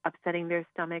upsetting their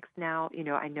stomachs now.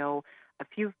 I know a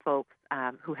few folks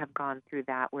who have gone through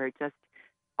that where just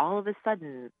all of a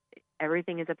sudden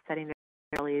everything is upsetting their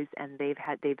bellies, and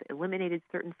they've eliminated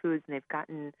certain foods, and they've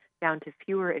gotten down to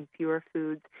fewer and fewer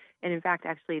foods. And in fact,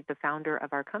 actually, the founder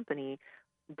of our company,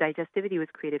 Digestivity, was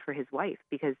created for his wife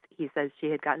because he says she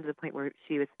had gotten to the point where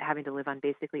she was having to live on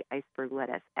basically iceberg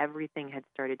lettuce. Everything had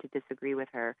started to disagree with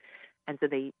her, and so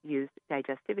they used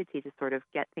Digestivity to sort of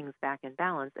get things back in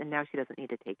balance, and now she doesn't need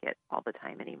to take it all the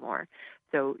time anymore.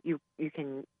 So you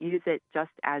can use it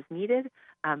just as needed,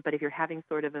 but if you're having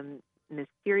sort of a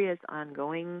mysterious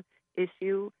ongoing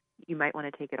issue, you might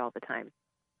want to take it all the time.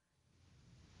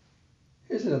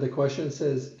 Here's another question. It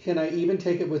says, "Can I even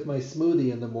take it with my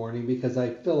smoothie in the morning because I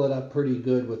fill it up pretty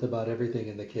good with about everything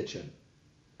in the kitchen?"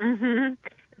 Hmm.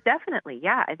 Definitely.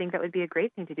 Yeah, I think that would be a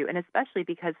great thing to do. And especially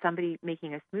because somebody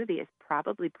making a smoothie is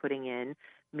probably putting in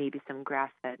maybe some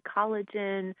grass fed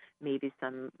collagen, maybe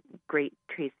some great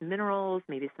trace minerals,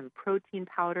 maybe some protein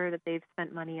powder that they've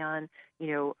spent money on,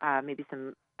 maybe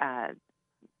some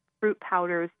fruit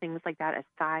powders, things like that,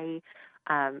 acai.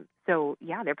 So,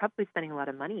 yeah, they're probably spending a lot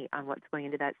of money on what's going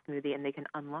into that smoothie, and they can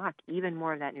unlock even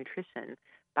more of that nutrition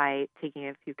by taking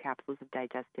a few capsules of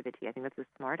digestivity. I think that's a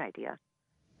smart idea.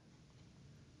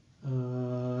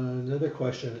 Another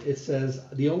question. It says,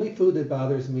 "The only food that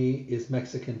bothers me is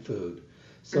Mexican food.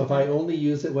 So if I Hmm. only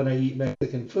use it when I eat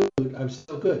Mexican food, I'm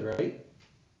still good, right?"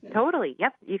 Yeah. Totally.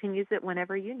 Yep. You can use it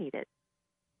whenever you need it.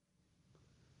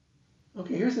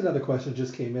 Okay, here's another question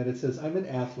just came in. It says, "I'm an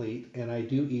athlete and I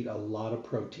do eat a lot of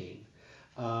protein.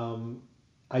 Um,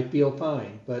 I feel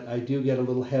fine, but I do get a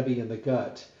little heavy in the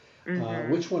gut. Hmm.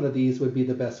 Which one of these would be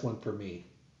the best one for me?"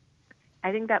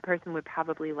 I think that person would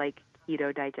probably like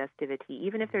keto digestivity.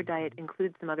 Even if their diet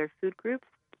includes some other food groups,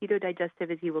 keto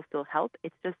digestivity will still help.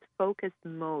 It's just focused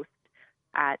most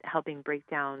at helping break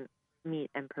down meat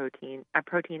and protein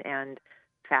and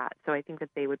fat. So I think that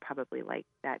they would probably like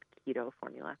that keto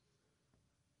formula.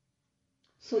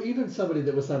 So even somebody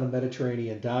that was on a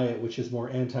Mediterranean diet, which is more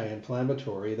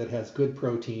anti-inflammatory, that has good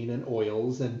protein and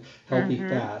oils and healthy Mhm.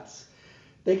 fats,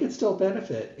 they can still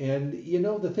benefit. And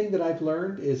the thing that I've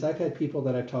learned is I've had people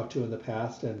that I've talked to in the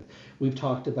past, and we've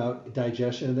talked about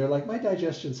digestion, and they're like, my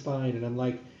digestion's fine. And I'm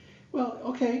like, well,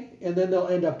 okay. And then they'll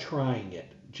end up trying it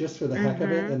just for the heck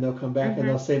of it, Mhm. and they'll come back and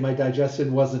they'll Mhm. say my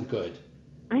digestion wasn't good.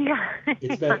 Yeah.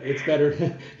 It's Yeah. better. It's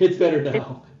better. It's better It's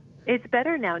now. it's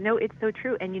better now. No, it's so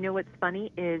true. And you know what's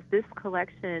funny is this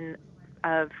collection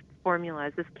of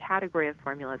formulas, this category of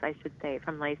formulas, I should say,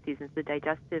 from Life Seasons, the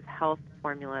digestive health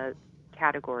formula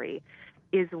category,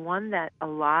 is one that a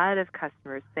lot of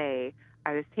customers say,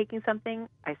 I was taking something,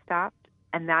 I stopped,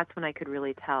 and that's when I could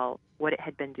really tell what it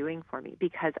had been doing for me.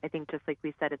 Because I think, just like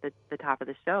we said at the top of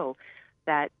the show,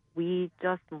 that we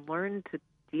just learn to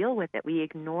deal with it. We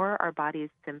ignore our body's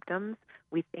symptoms.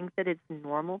 We think that it's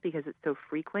normal because it's so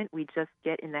frequent. We just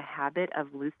get in the habit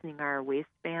of loosening our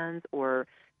waistbands or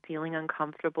feeling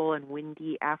uncomfortable and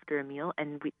windy after a meal,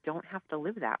 and we don't have to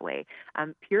live that way.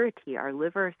 Purity, our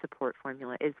liver support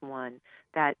formula, is one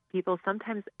that people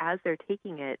sometimes, as they're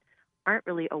taking it, aren't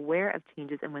really aware of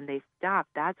changes, and when they stop,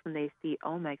 that's when they see,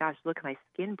 oh my gosh, look, my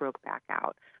skin broke back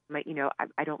out.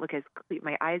 I don't look as clear.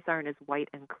 My eyes aren't as white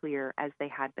and clear as they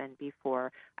had been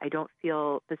before. I don't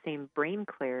feel the same brain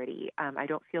clarity. I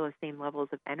don't feel the same levels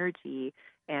of energy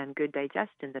and good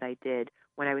digestion that I did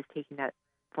when I was taking that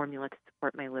formula to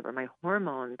support my liver. My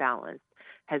hormone balance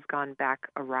has gone back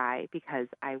awry because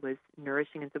I was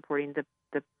nourishing and supporting the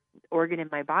organ in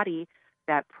my body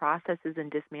that processes and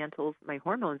dismantles my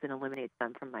hormones and eliminates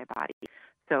them from my body.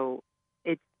 So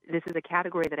this is a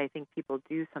category that I think people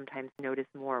do sometimes notice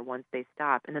more once they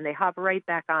stop, and then they hop right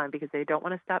back on because they don't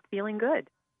want to stop feeling good.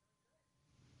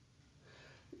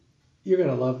 You're going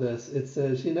to love this. It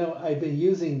says, I've been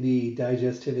using the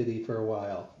digestivity for a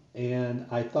while, and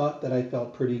I thought that I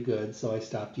felt pretty good, so I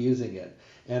stopped using it.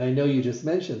 And I know you just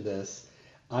mentioned this.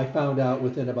 I found out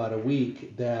within about a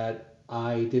week that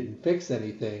I didn't fix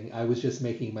anything. I was just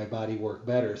making my body work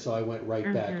better, so I went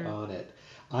right back Mhm. on it.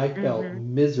 I felt Mhm.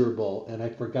 miserable, and I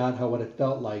forgot what it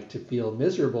felt like to feel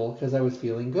miserable because I was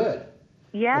feeling good.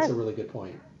 That's Yes, a really good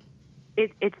point.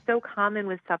 it's so common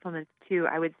with supplements too.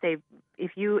 I would say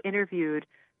if you interviewed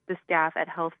the staff at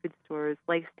health food stores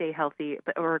like Stay Healthy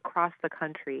or across the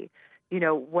country,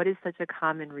 what is such a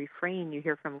common refrain you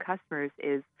hear from customers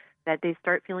is that they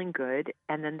start feeling good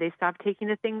and then they stop taking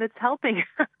the thing that's helping.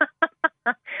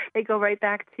 They go right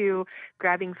back to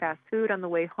grabbing fast food on the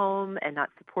way home and not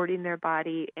supporting their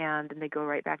body, and then they go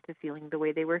right back to feeling the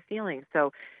way they were feeling.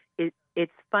 So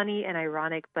it's funny and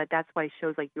ironic, but that's why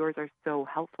shows like yours are so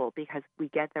helpful because we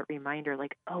get that reminder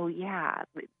like, oh yeah,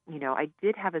 I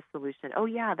did have a solution. Oh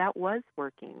yeah, that was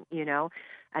working.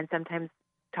 And sometimes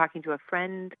talking to a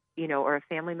friend, or a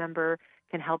family member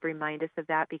can help remind us of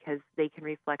that because they can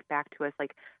reflect back to us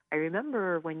like, I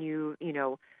remember when you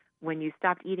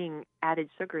stopped eating added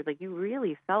sugar, like you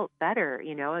really felt better.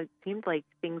 It seemed like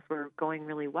things were going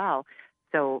really well.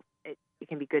 So it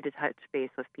can be good to touch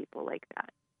base with people like that.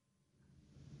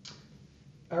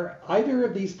 Are either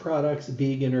of these products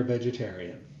vegan or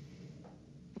vegetarian?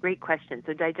 Great question.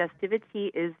 So digestivity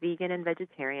is vegan and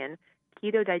vegetarian.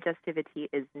 Keto digestivity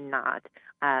is not.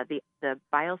 The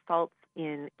bile salts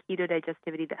in keto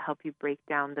digestivity that help you break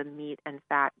down the meat and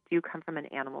fat do come from an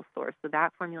animal source. So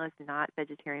that formula is not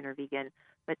vegetarian or vegan,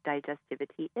 but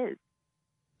digestivity is.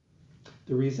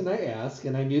 The reason I ask,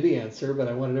 and I knew the answer, but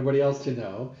I wanted everybody else to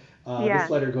know, this Yeah.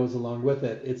 letter goes along with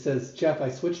it. It says, Jeff, I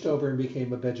switched over and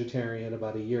became a vegetarian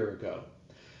about a year ago.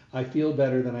 I feel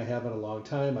better than I have in a long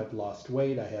time. I've lost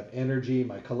weight. I have energy.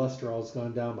 My cholesterol's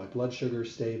gone down. My blood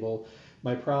sugar's stable.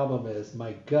 My problem is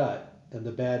my gut and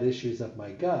the bad issues of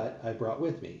my gut I brought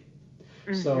with me.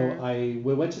 So Mhm.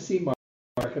 we went to see Mark,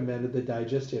 recommended the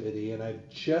digestivity, and I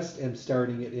just am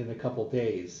starting it in a couple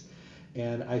days.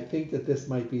 And I think that this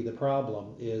might be the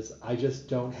problem is I just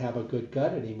don't have a good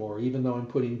gut anymore. Even though I'm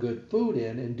putting good food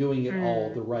in and doing it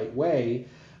all the Mm. right way,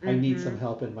 I need some Mhm.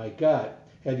 help in my gut.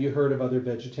 Have you heard of other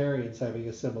vegetarians having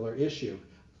a similar issue?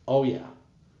 Oh yeah.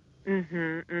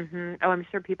 Mhm. Mhm. Oh, I'm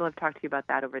sure people have talked to you about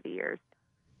that over the years.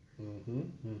 Mm-hmm.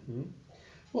 Mm-hmm.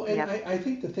 Well, and Yep. I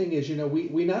think the thing is,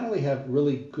 we not only have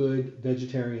really good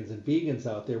vegetarians and vegans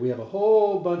out there, we have a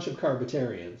whole bunch of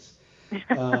carbitarians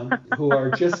who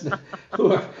are just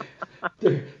who are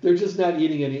they're just not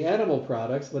eating any animal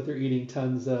products, but they're eating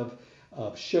tons of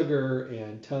sugar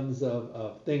and tons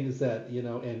of things that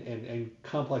and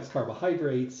complex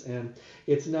carbohydrates, and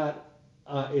it's not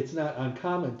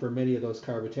uncommon for many of those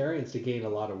carbitarians to gain a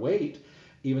lot of weight,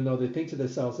 even though they think to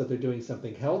themselves that they're doing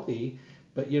something healthy,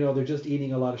 but they're just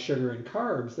eating a lot of sugar and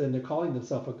carbs, and they're calling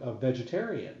themselves a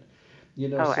vegetarian.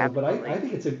 Oh, So but I absolutely.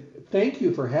 think it's a thank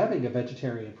you for having a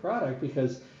vegetarian product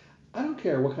because I don't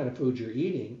care what kind of food you're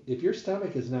eating. If your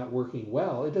stomach is not working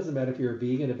well, it doesn't matter if you're a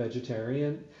vegan, a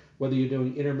vegetarian, whether you're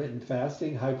doing intermittent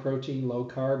fasting, high protein, low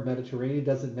carb, Mediterranean, it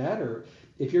doesn't matter.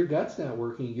 If your gut's not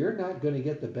working, you're not going to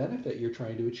get the benefit you're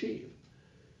trying to achieve.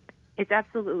 It's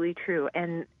absolutely true.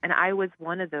 And I was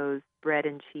one of those bread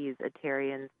and cheese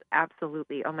Italians.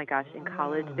 Absolutely. Oh my gosh, in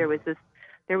college Ah. there was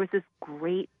this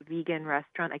great vegan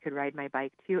restaurant I could ride my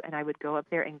bike to, and I would go up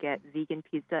there and get vegan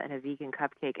pizza and a vegan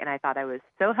cupcake, and I thought I was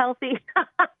so healthy.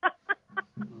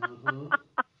 Hmm.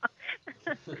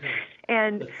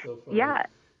 And That's so funny. yeah,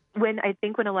 when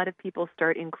a lot of people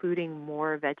start including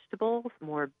more vegetables,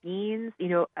 more beans,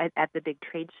 at the big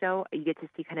trade show, you get to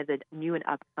see kind of the new and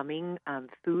upcoming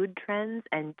food trends.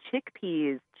 And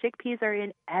chickpeas, chickpeas are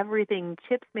in everything.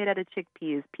 Chips made out of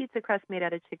chickpeas, pizza crust made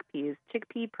out of chickpeas,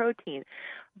 chickpea protein.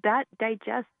 That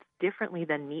digests differently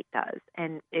than meat does.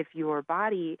 And if your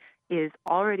body is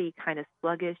already kind of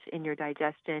sluggish in your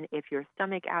digestion, if your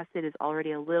stomach acid is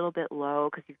already a little bit low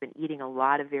because you've been eating a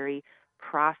lot of very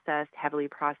processed, heavily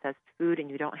processed food, and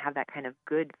you don't have that kind of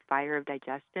good fire of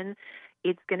digestion,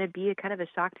 it's going to be a kind of a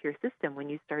shock to your system when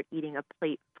you start eating a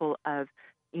plate full of,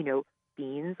 you know,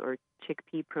 beans or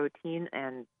chickpea protein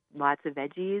and lots of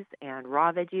veggies and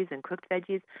raw veggies and cooked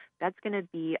veggies. That's going to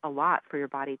be a lot for your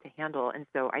body to handle. And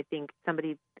so I think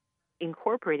somebody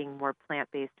incorporating more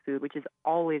plant-based food, which is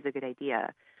always a good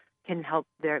idea, can help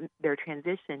their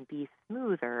transition be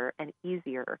smoother and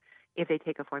easier if they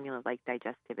take a formula like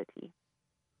Digestivity.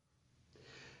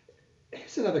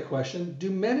 Here's another question.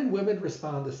 Do men and women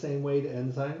respond the same way to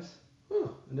enzymes? Huh,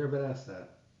 I've never been asked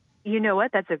that. You know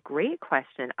what? That's a great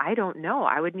question. I don't know.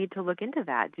 I would need to look into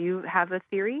that. Do you have a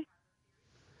theory?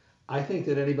 I think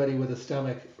that anybody with a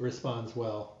stomach responds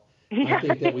well. I Yeah.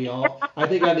 think that I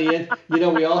think on the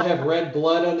we all have red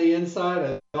blood on the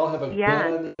inside. We all have a gut Yes,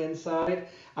 on the inside.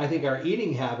 I think our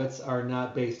eating habits are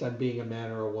not based on being a man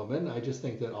or a woman. I just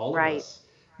think that all of right. us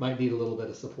might need a little bit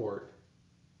of support.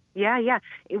 Yeah, yeah.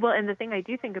 Well, and the thing I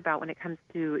do think about when it comes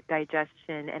to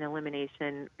digestion and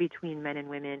elimination between men and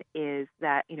women is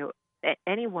that,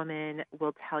 any woman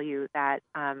will tell you that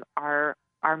our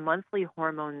monthly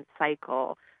hormone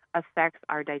cycle affects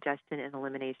our digestion and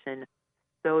elimination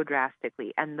so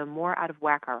drastically. And the more out of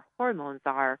whack our hormones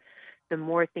are, the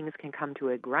more things can come to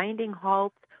a grinding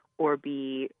halt or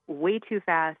be way too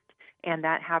fast. And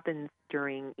that happens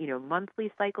during,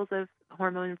 monthly cycles of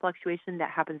hormone fluctuation.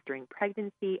 That happens during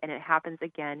pregnancy, and it happens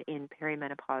again in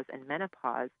perimenopause and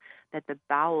menopause. That the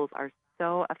bowels are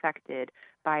so affected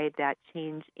by that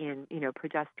change in,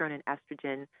 progesterone and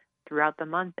estrogen throughout the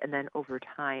month and then over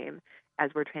time as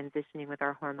we're transitioning with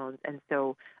our hormones. And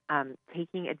so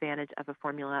taking advantage of a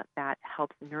formula that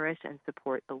helps nourish and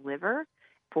support the liver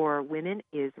for women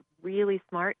is really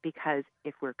smart, because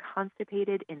if we're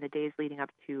constipated in the days leading up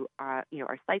to our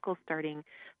cycle starting,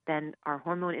 then our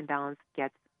hormone imbalance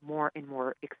gets more and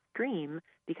more extreme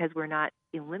because we're not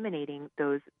eliminating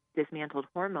those dismantled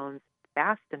hormones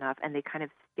fast enough, and they kind of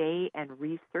stay and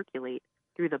recirculate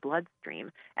through the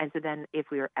bloodstream. And so then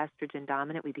if we are estrogen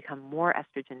dominant, we become more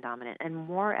estrogen dominant and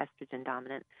more estrogen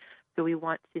dominant. So we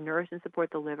want to nourish and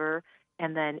support the liver.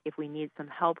 And then if we need some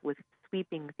help with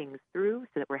sweeping things through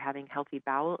so that we're having healthy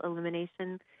bowel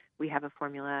elimination, we have a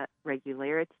formula,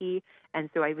 Regularity. And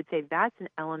so I would say that's an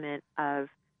element of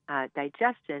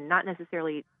digestion, not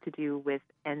necessarily to do with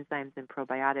enzymes and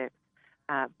probiotics,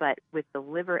 but with the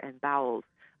liver and bowels.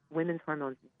 Women's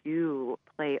hormones do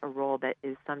play a role that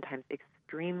is sometimes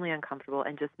extremely uncomfortable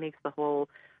and just makes the whole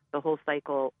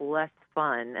cycle less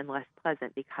fun and less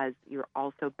pleasant, because you're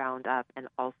also bound up and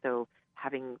also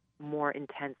having more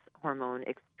intense hormone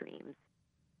extremes.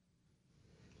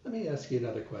 Let me ask you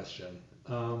another question.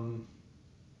 Can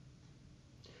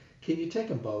you take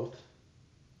them both?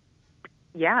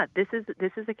 Yeah, this is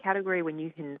a category when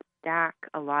you can stack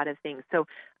a lot of things. So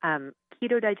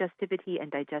keto digestivity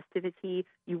and digestivity,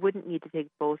 you wouldn't need to take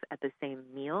both at the same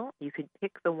meal. You could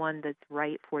pick the one that's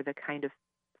right for the kind of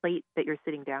plate that you're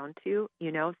sitting down to.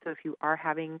 So if you are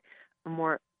having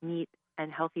more meat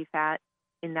and healthy fat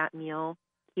in that meal,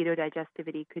 keto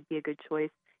digestivity could be a good choice.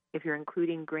 If you're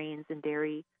including grains and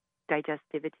dairy,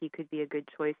 digestivity could be a good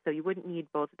choice. So you wouldn't need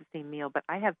both at the same meal, but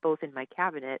I have both in my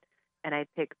cabinet, and I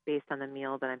pick based on the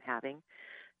meal that I'm having.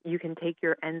 You can take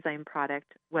your enzyme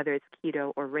product, whether it's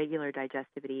keto or regular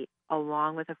digestivity,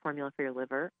 along with a formula for your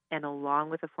liver and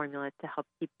along with a formula to help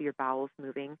keep your bowels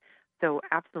moving. So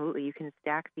absolutely, you can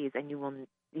stack these, and you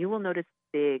will notice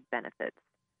big benefits.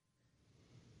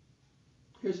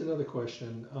 Here's another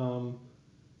question.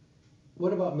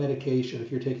 What about medication?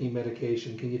 If you're taking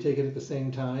medication, can you take it at the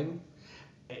same time?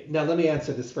 Now, let me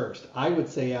answer this first. I would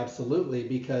say absolutely,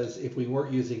 because if we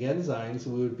weren't using enzymes,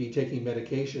 we would be taking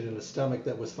medication in a stomach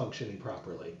that was functioning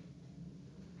properly.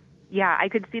 Yeah, I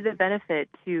could see the benefit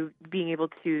to being able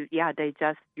to, yeah,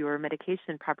 digest your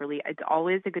medication properly. It's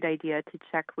always a good idea to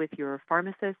check with your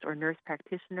pharmacist or nurse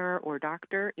practitioner or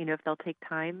doctor, if they'll take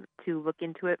time to look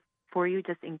into it for you,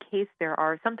 just in case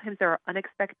sometimes there are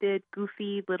unexpected,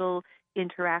 goofy little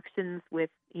interactions with,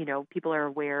 people are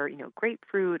aware,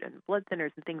 grapefruit and blood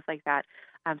thinners and things like that.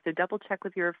 So double check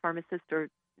with your pharmacist or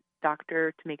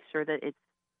doctor to make sure that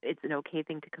it's an okay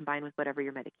thing to combine with whatever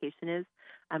your medication is.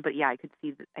 But yeah, I could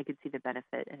see the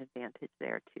benefit and advantage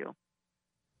there too.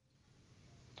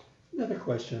 Another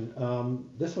question.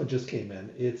 This one just came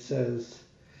in. It says,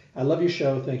 I love your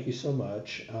show. Thank you so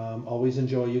much. Always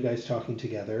enjoy you guys talking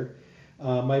together.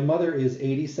 My mother is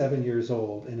 87 years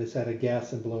old and has had a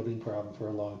gas and bloating problem for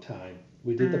a long time.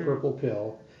 We did the Mm. purple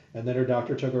pill, and then her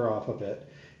doctor took her off of it.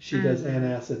 She does Hmm.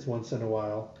 antacids once in a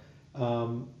while.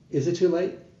 Is it too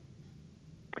late?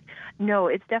 No,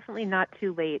 it's definitely not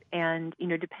too late. And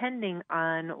depending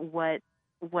on what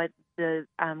the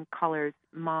caller's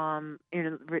mom,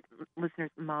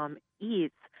 listener's mom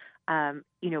eats,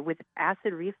 with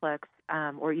acid reflux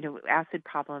or acid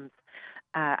problems,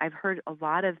 I've heard a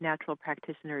lot of natural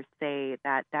practitioners say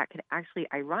that that can actually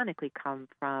ironically come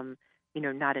from,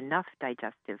 not enough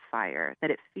digestive fire,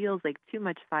 that it feels like too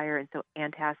much fire. And so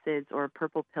antacids or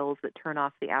purple pills that turn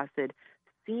off the acid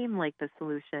seem like the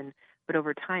solution, but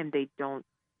over time they don't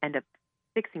end up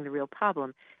fixing the real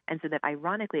problem. And so that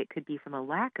ironically, it could be from a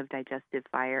lack of digestive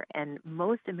fire. And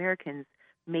most Americans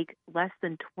make less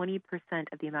than 20%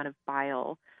 of the amount of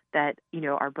bile that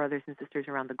our brothers and sisters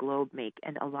around the globe make,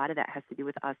 and a lot of that has to do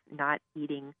with us not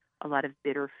eating a lot of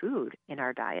bitter food in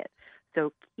our diet.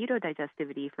 So keto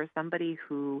digestivity for somebody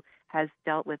who has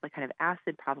dealt with like kind of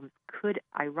acid problems could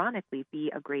ironically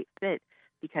be a great fit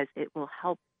because it will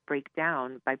help break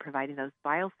down by providing those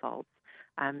bile salts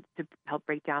to help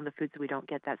break down the food so we don't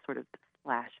get that sort of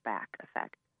splashback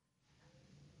effect.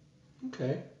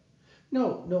 Okay.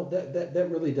 No, no, that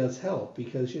really does help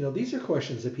because these are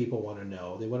questions that people want to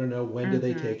know. They want to know, when do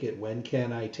they Mhm. take it? When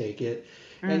can I take it?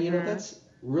 And Mhm. that's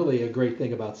really a great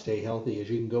thing about Stay Healthy is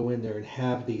you can go in there and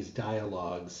have these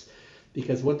dialogues.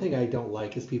 Because one thing I don't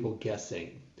like is people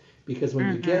guessing. Because when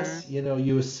you Mhm. guess,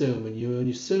 you assume, and you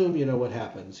assume, what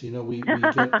happens. We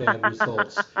get bad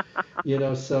results.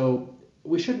 So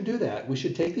we shouldn't do that. We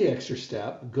should take the extra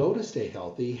step, go to Stay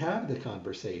Healthy, have the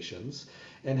conversations,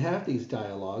 and have these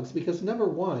dialogues because number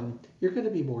one, you're going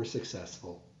to be more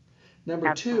successful.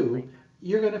 Number two, Absolutely.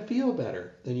 you're going to feel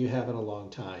better than you have in a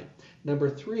long time. Number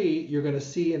three, you're going to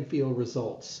see and feel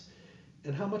results.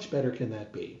 And how much better can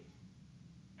that be?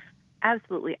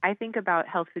 Absolutely. I think about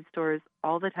health food stores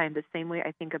all the time the same way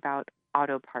I think about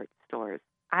auto parts stores.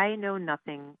 I know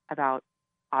nothing about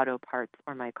auto parts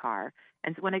or my car.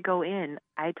 And so when I go in,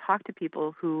 I talk to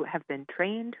people who have been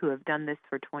trained, who have done this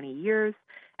for 20 years,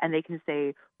 and they can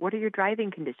say, what are your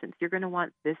driving conditions? You're going to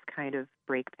want this kind of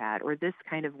brake pad or this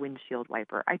kind of windshield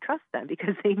wiper. I trust them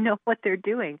because they know what they're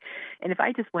doing. And if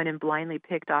I just went and blindly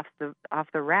picked off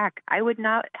the rack, I would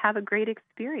not have a great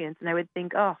experience. And I would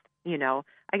think, oh,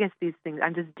 I guess these things,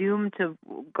 I'm just doomed to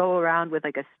go around with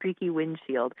like a streaky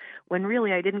windshield when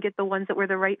really I didn't get the ones that were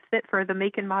the right fit for the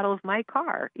make and model of my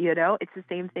car. It's the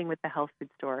same thing with the health food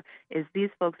store is these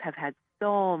folks have had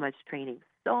so much training,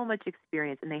 so much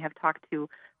experience, and they have talked to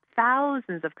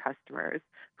thousands of customers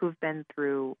who've been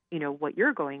through, what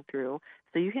you're going through.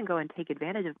 So you can go and take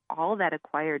advantage of all that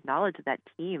acquired knowledge that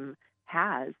team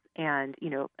has. And,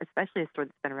 especially a store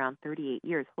that's been around 38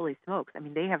 years, holy smokes. I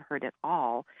mean, they have heard it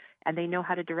all and they know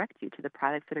how to direct you to the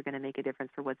products that are going to make a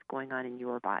difference for what's going on in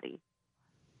your body.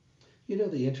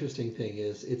 The interesting thing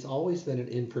is it's always been an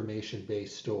information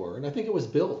based store. And I think it was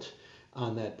built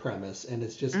on that premise and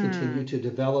it's just Mm. continued to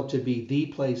develop to be the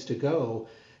place to go,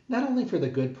 not only for the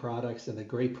good products and the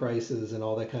great prices and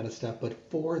all that kind of stuff, but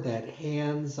for that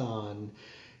hands on,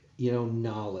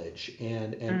 knowledge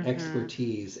and Mhm.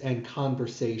 expertise and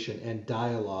conversation and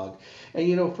dialogue.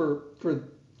 And for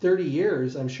 30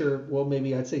 years, I'm sure, well,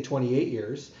 maybe I'd say 28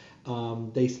 years,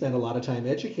 they spent a lot of time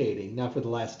educating. Now, for the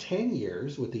last 10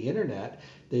 years with the internet,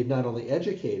 they've not only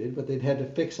educated, but they've had to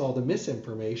fix all the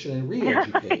misinformation and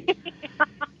re-educate.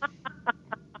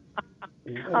 I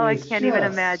Oh, mean, I it's can't even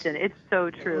just, imagine. It's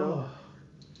so true. oh.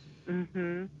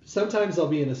 Mhm. Sometimes I'll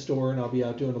be in a store and I'll be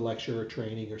out doing a lecture or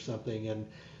training or something, and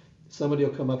somebody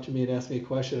will come up to me and ask me a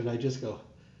question, and I just go,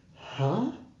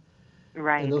 huh? And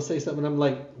Right. they'll say something, and I'm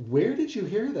like, where did you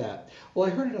hear that? Well,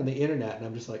 I heard it on the internet, and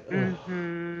I'm just like, ugh.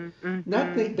 Mhm. Not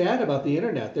Mhm. think bad about the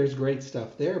internet. There's great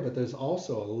stuff there, but there's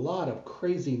also a lot of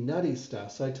crazy, nutty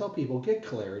stuff. So I tell people, get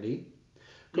clarity.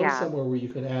 Go Yeah. somewhere where you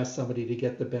can ask somebody to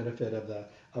get the benefit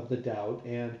of the doubt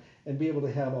and be able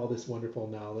to have all this wonderful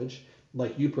knowledge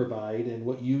like you provide and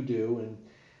what you do. And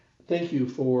thank you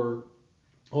for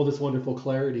all this wonderful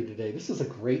clarity today. This is a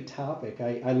great topic.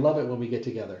 I love it when we get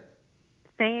together.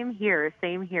 Same here.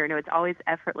 Same here. No, it's always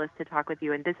effortless to talk with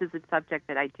you, and this is a subject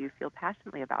that I do feel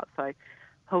passionately about. So I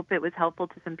hope it was helpful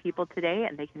to some people today,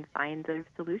 and they can find a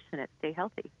solution at Stay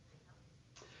Healthy.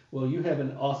 Well, you have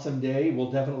an awesome day.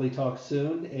 We'll definitely talk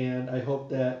soon, and I hope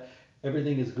that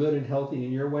everything is good and healthy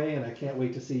in your way, and I can't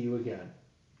wait to see you again.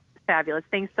 Fabulous.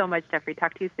 Thanks so much, Jeffrey.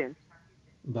 Talk to you soon.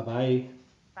 Bye bye.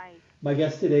 Bye. My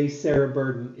guest today, Sarah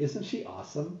Burden. Isn't she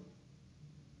awesome?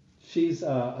 She's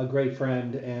a great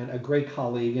friend and a great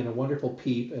colleague and a wonderful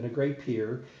peep and a great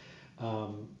peer.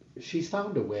 Um, she's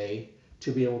found a way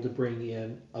to be able to bring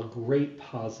in a great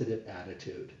positive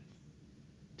attitude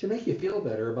to make you feel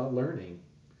better about learning.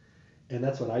 And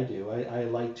that's what I do. I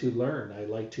like to learn. I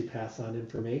like to pass on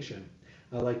information.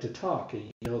 I like to talk, and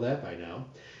you know that by now.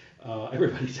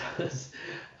 Everybody does.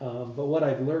 But what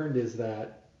I've learned is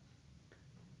that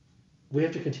we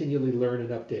have to continually learn and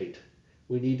update.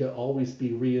 We need to always be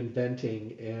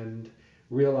reinventing and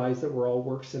realize that we're all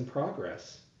works in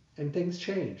progress. And things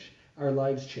change. Our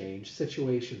lives change.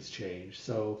 Situations change.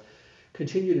 So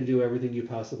continue to do everything you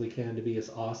possibly can to be as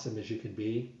awesome as you can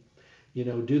be. You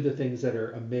know, do the things that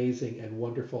are amazing and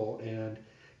wonderful and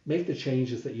make the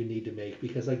changes that you need to make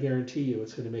because I guarantee you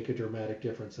it's going to make a dramatic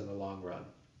difference in the long run.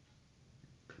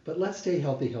 But let Stay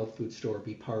Healthy Health Food Store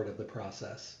be part of the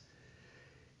process.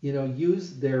 You know,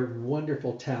 use their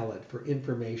wonderful talent for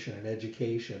information and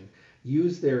education.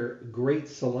 Use their great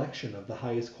selection of the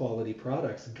highest quality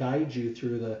products, guide you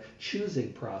through the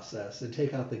choosing process and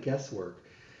take out the guesswork.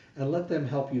 And let them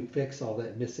help you fix all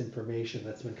that misinformation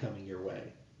that's been coming your way.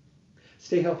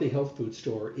 Stay Healthy Health Food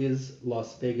Store is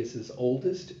Las Vegas's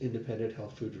oldest independent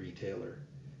health food retailer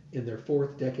in their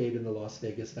fourth decade in the Las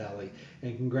Vegas Valley.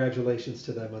 And congratulations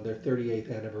to them on their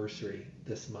 38th anniversary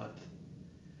this month.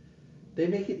 They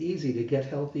make it easy to get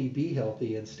healthy, be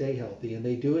healthy, and stay healthy, and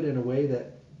they do it in a way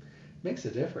that makes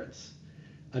a difference,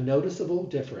 a noticeable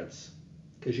difference.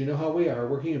 Because you know how we are,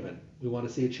 we're human. We want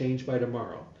to see a change by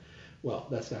tomorrow. Well,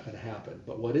 that's not going to happen.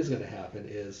 But what is going to happen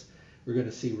is we're going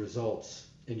to see results,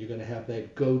 and you're going to have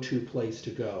that go-to place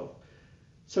to go.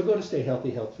 So go to Stay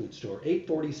Healthy Health Food Store,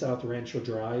 840 South Rancho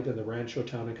Drive in the Rancho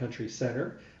Town and Country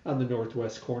Center on the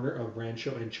northwest corner of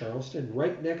Rancho and Charleston,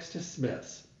 right next to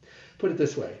Smith's. Put it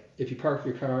this way, if you park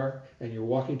your car and you're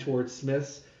walking towards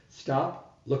Smith's,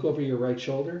 stop, look over your right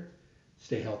shoulder,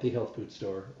 Stay Healthy Health Food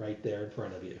Store right there in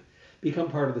front of you. Become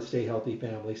part of the Stay Healthy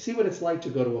family. See what it's like to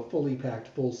go to a fully packed,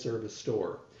 full-service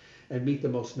store and meet the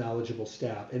most knowledgeable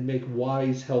staff and make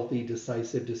wise, healthy,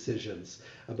 decisive decisions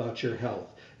about your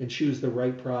health and choose the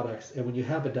right products. And when you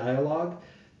have a dialogue,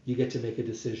 you get to make a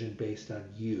decision based on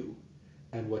you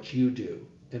and what you do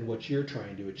and what you're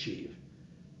trying to achieve.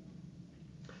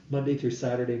 Monday through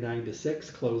Saturday, 9 to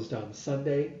 6, closed on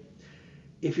Sunday.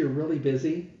 If you're really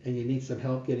busy and you need some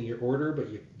help getting your order, but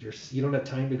you don't have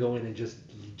time to go in and just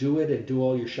do it and do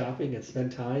all your shopping and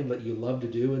spend time that you love to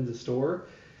do in the store,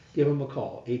 give them a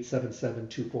call,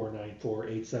 877-2494,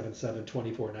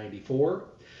 877-2494.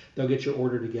 They'll get your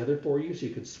order together for you so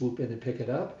you can swoop in and pick it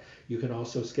up. You can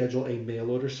also schedule a mail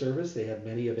order service. They have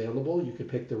many available. You can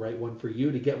pick the right one for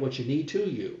you to get what you need to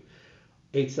you.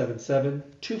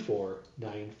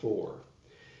 877-2494.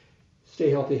 Stay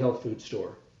Healthy Health Food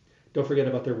Store. Don't forget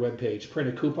about their webpage. Print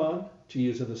a coupon to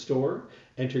use in the store,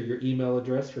 enter your email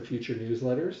address for future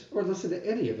newsletters, or listen to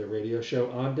any of the radio show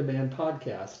on-demand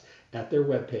podcasts at their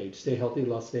webpage,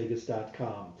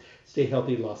 stayhealthylasvegas.com,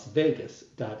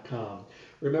 stayhealthylasvegas.com.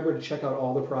 Remember to check out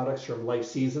all the products from Life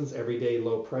Seasons, everyday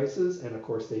low prices, and of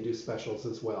course they do specials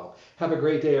as well. Have a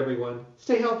great day, everyone.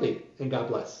 Stay healthy, and God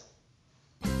bless.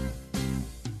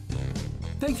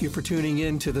 Thank you for tuning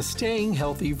in to the Staying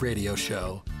Healthy radio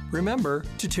show. Remember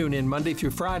to tune in Monday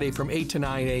through Friday from 8 to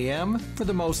 9 a.m. for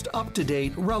the most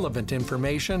up-to-date, relevant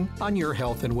information on your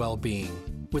health and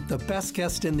well-being. With the best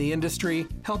guest in the industry,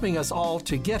 helping us all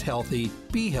to get healthy,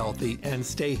 be healthy, and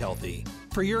stay healthy.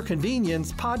 For your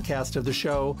convenience, podcasts of the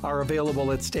show are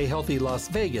available at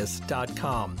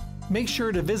stayhealthylasvegas.com. Make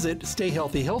sure to visit Stay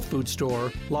Healthy Health Food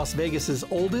Store, Las Vegas's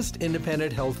oldest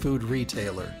independent health food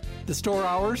retailer. The store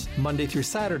hours, Monday through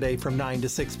Saturday from 9 to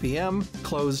 6 p.m.,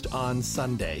 closed on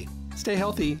Sunday. Stay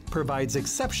Healthy provides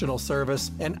exceptional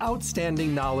service and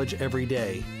outstanding knowledge every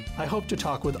day. I hope to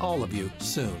talk with all of you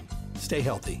soon. Stay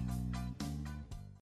healthy.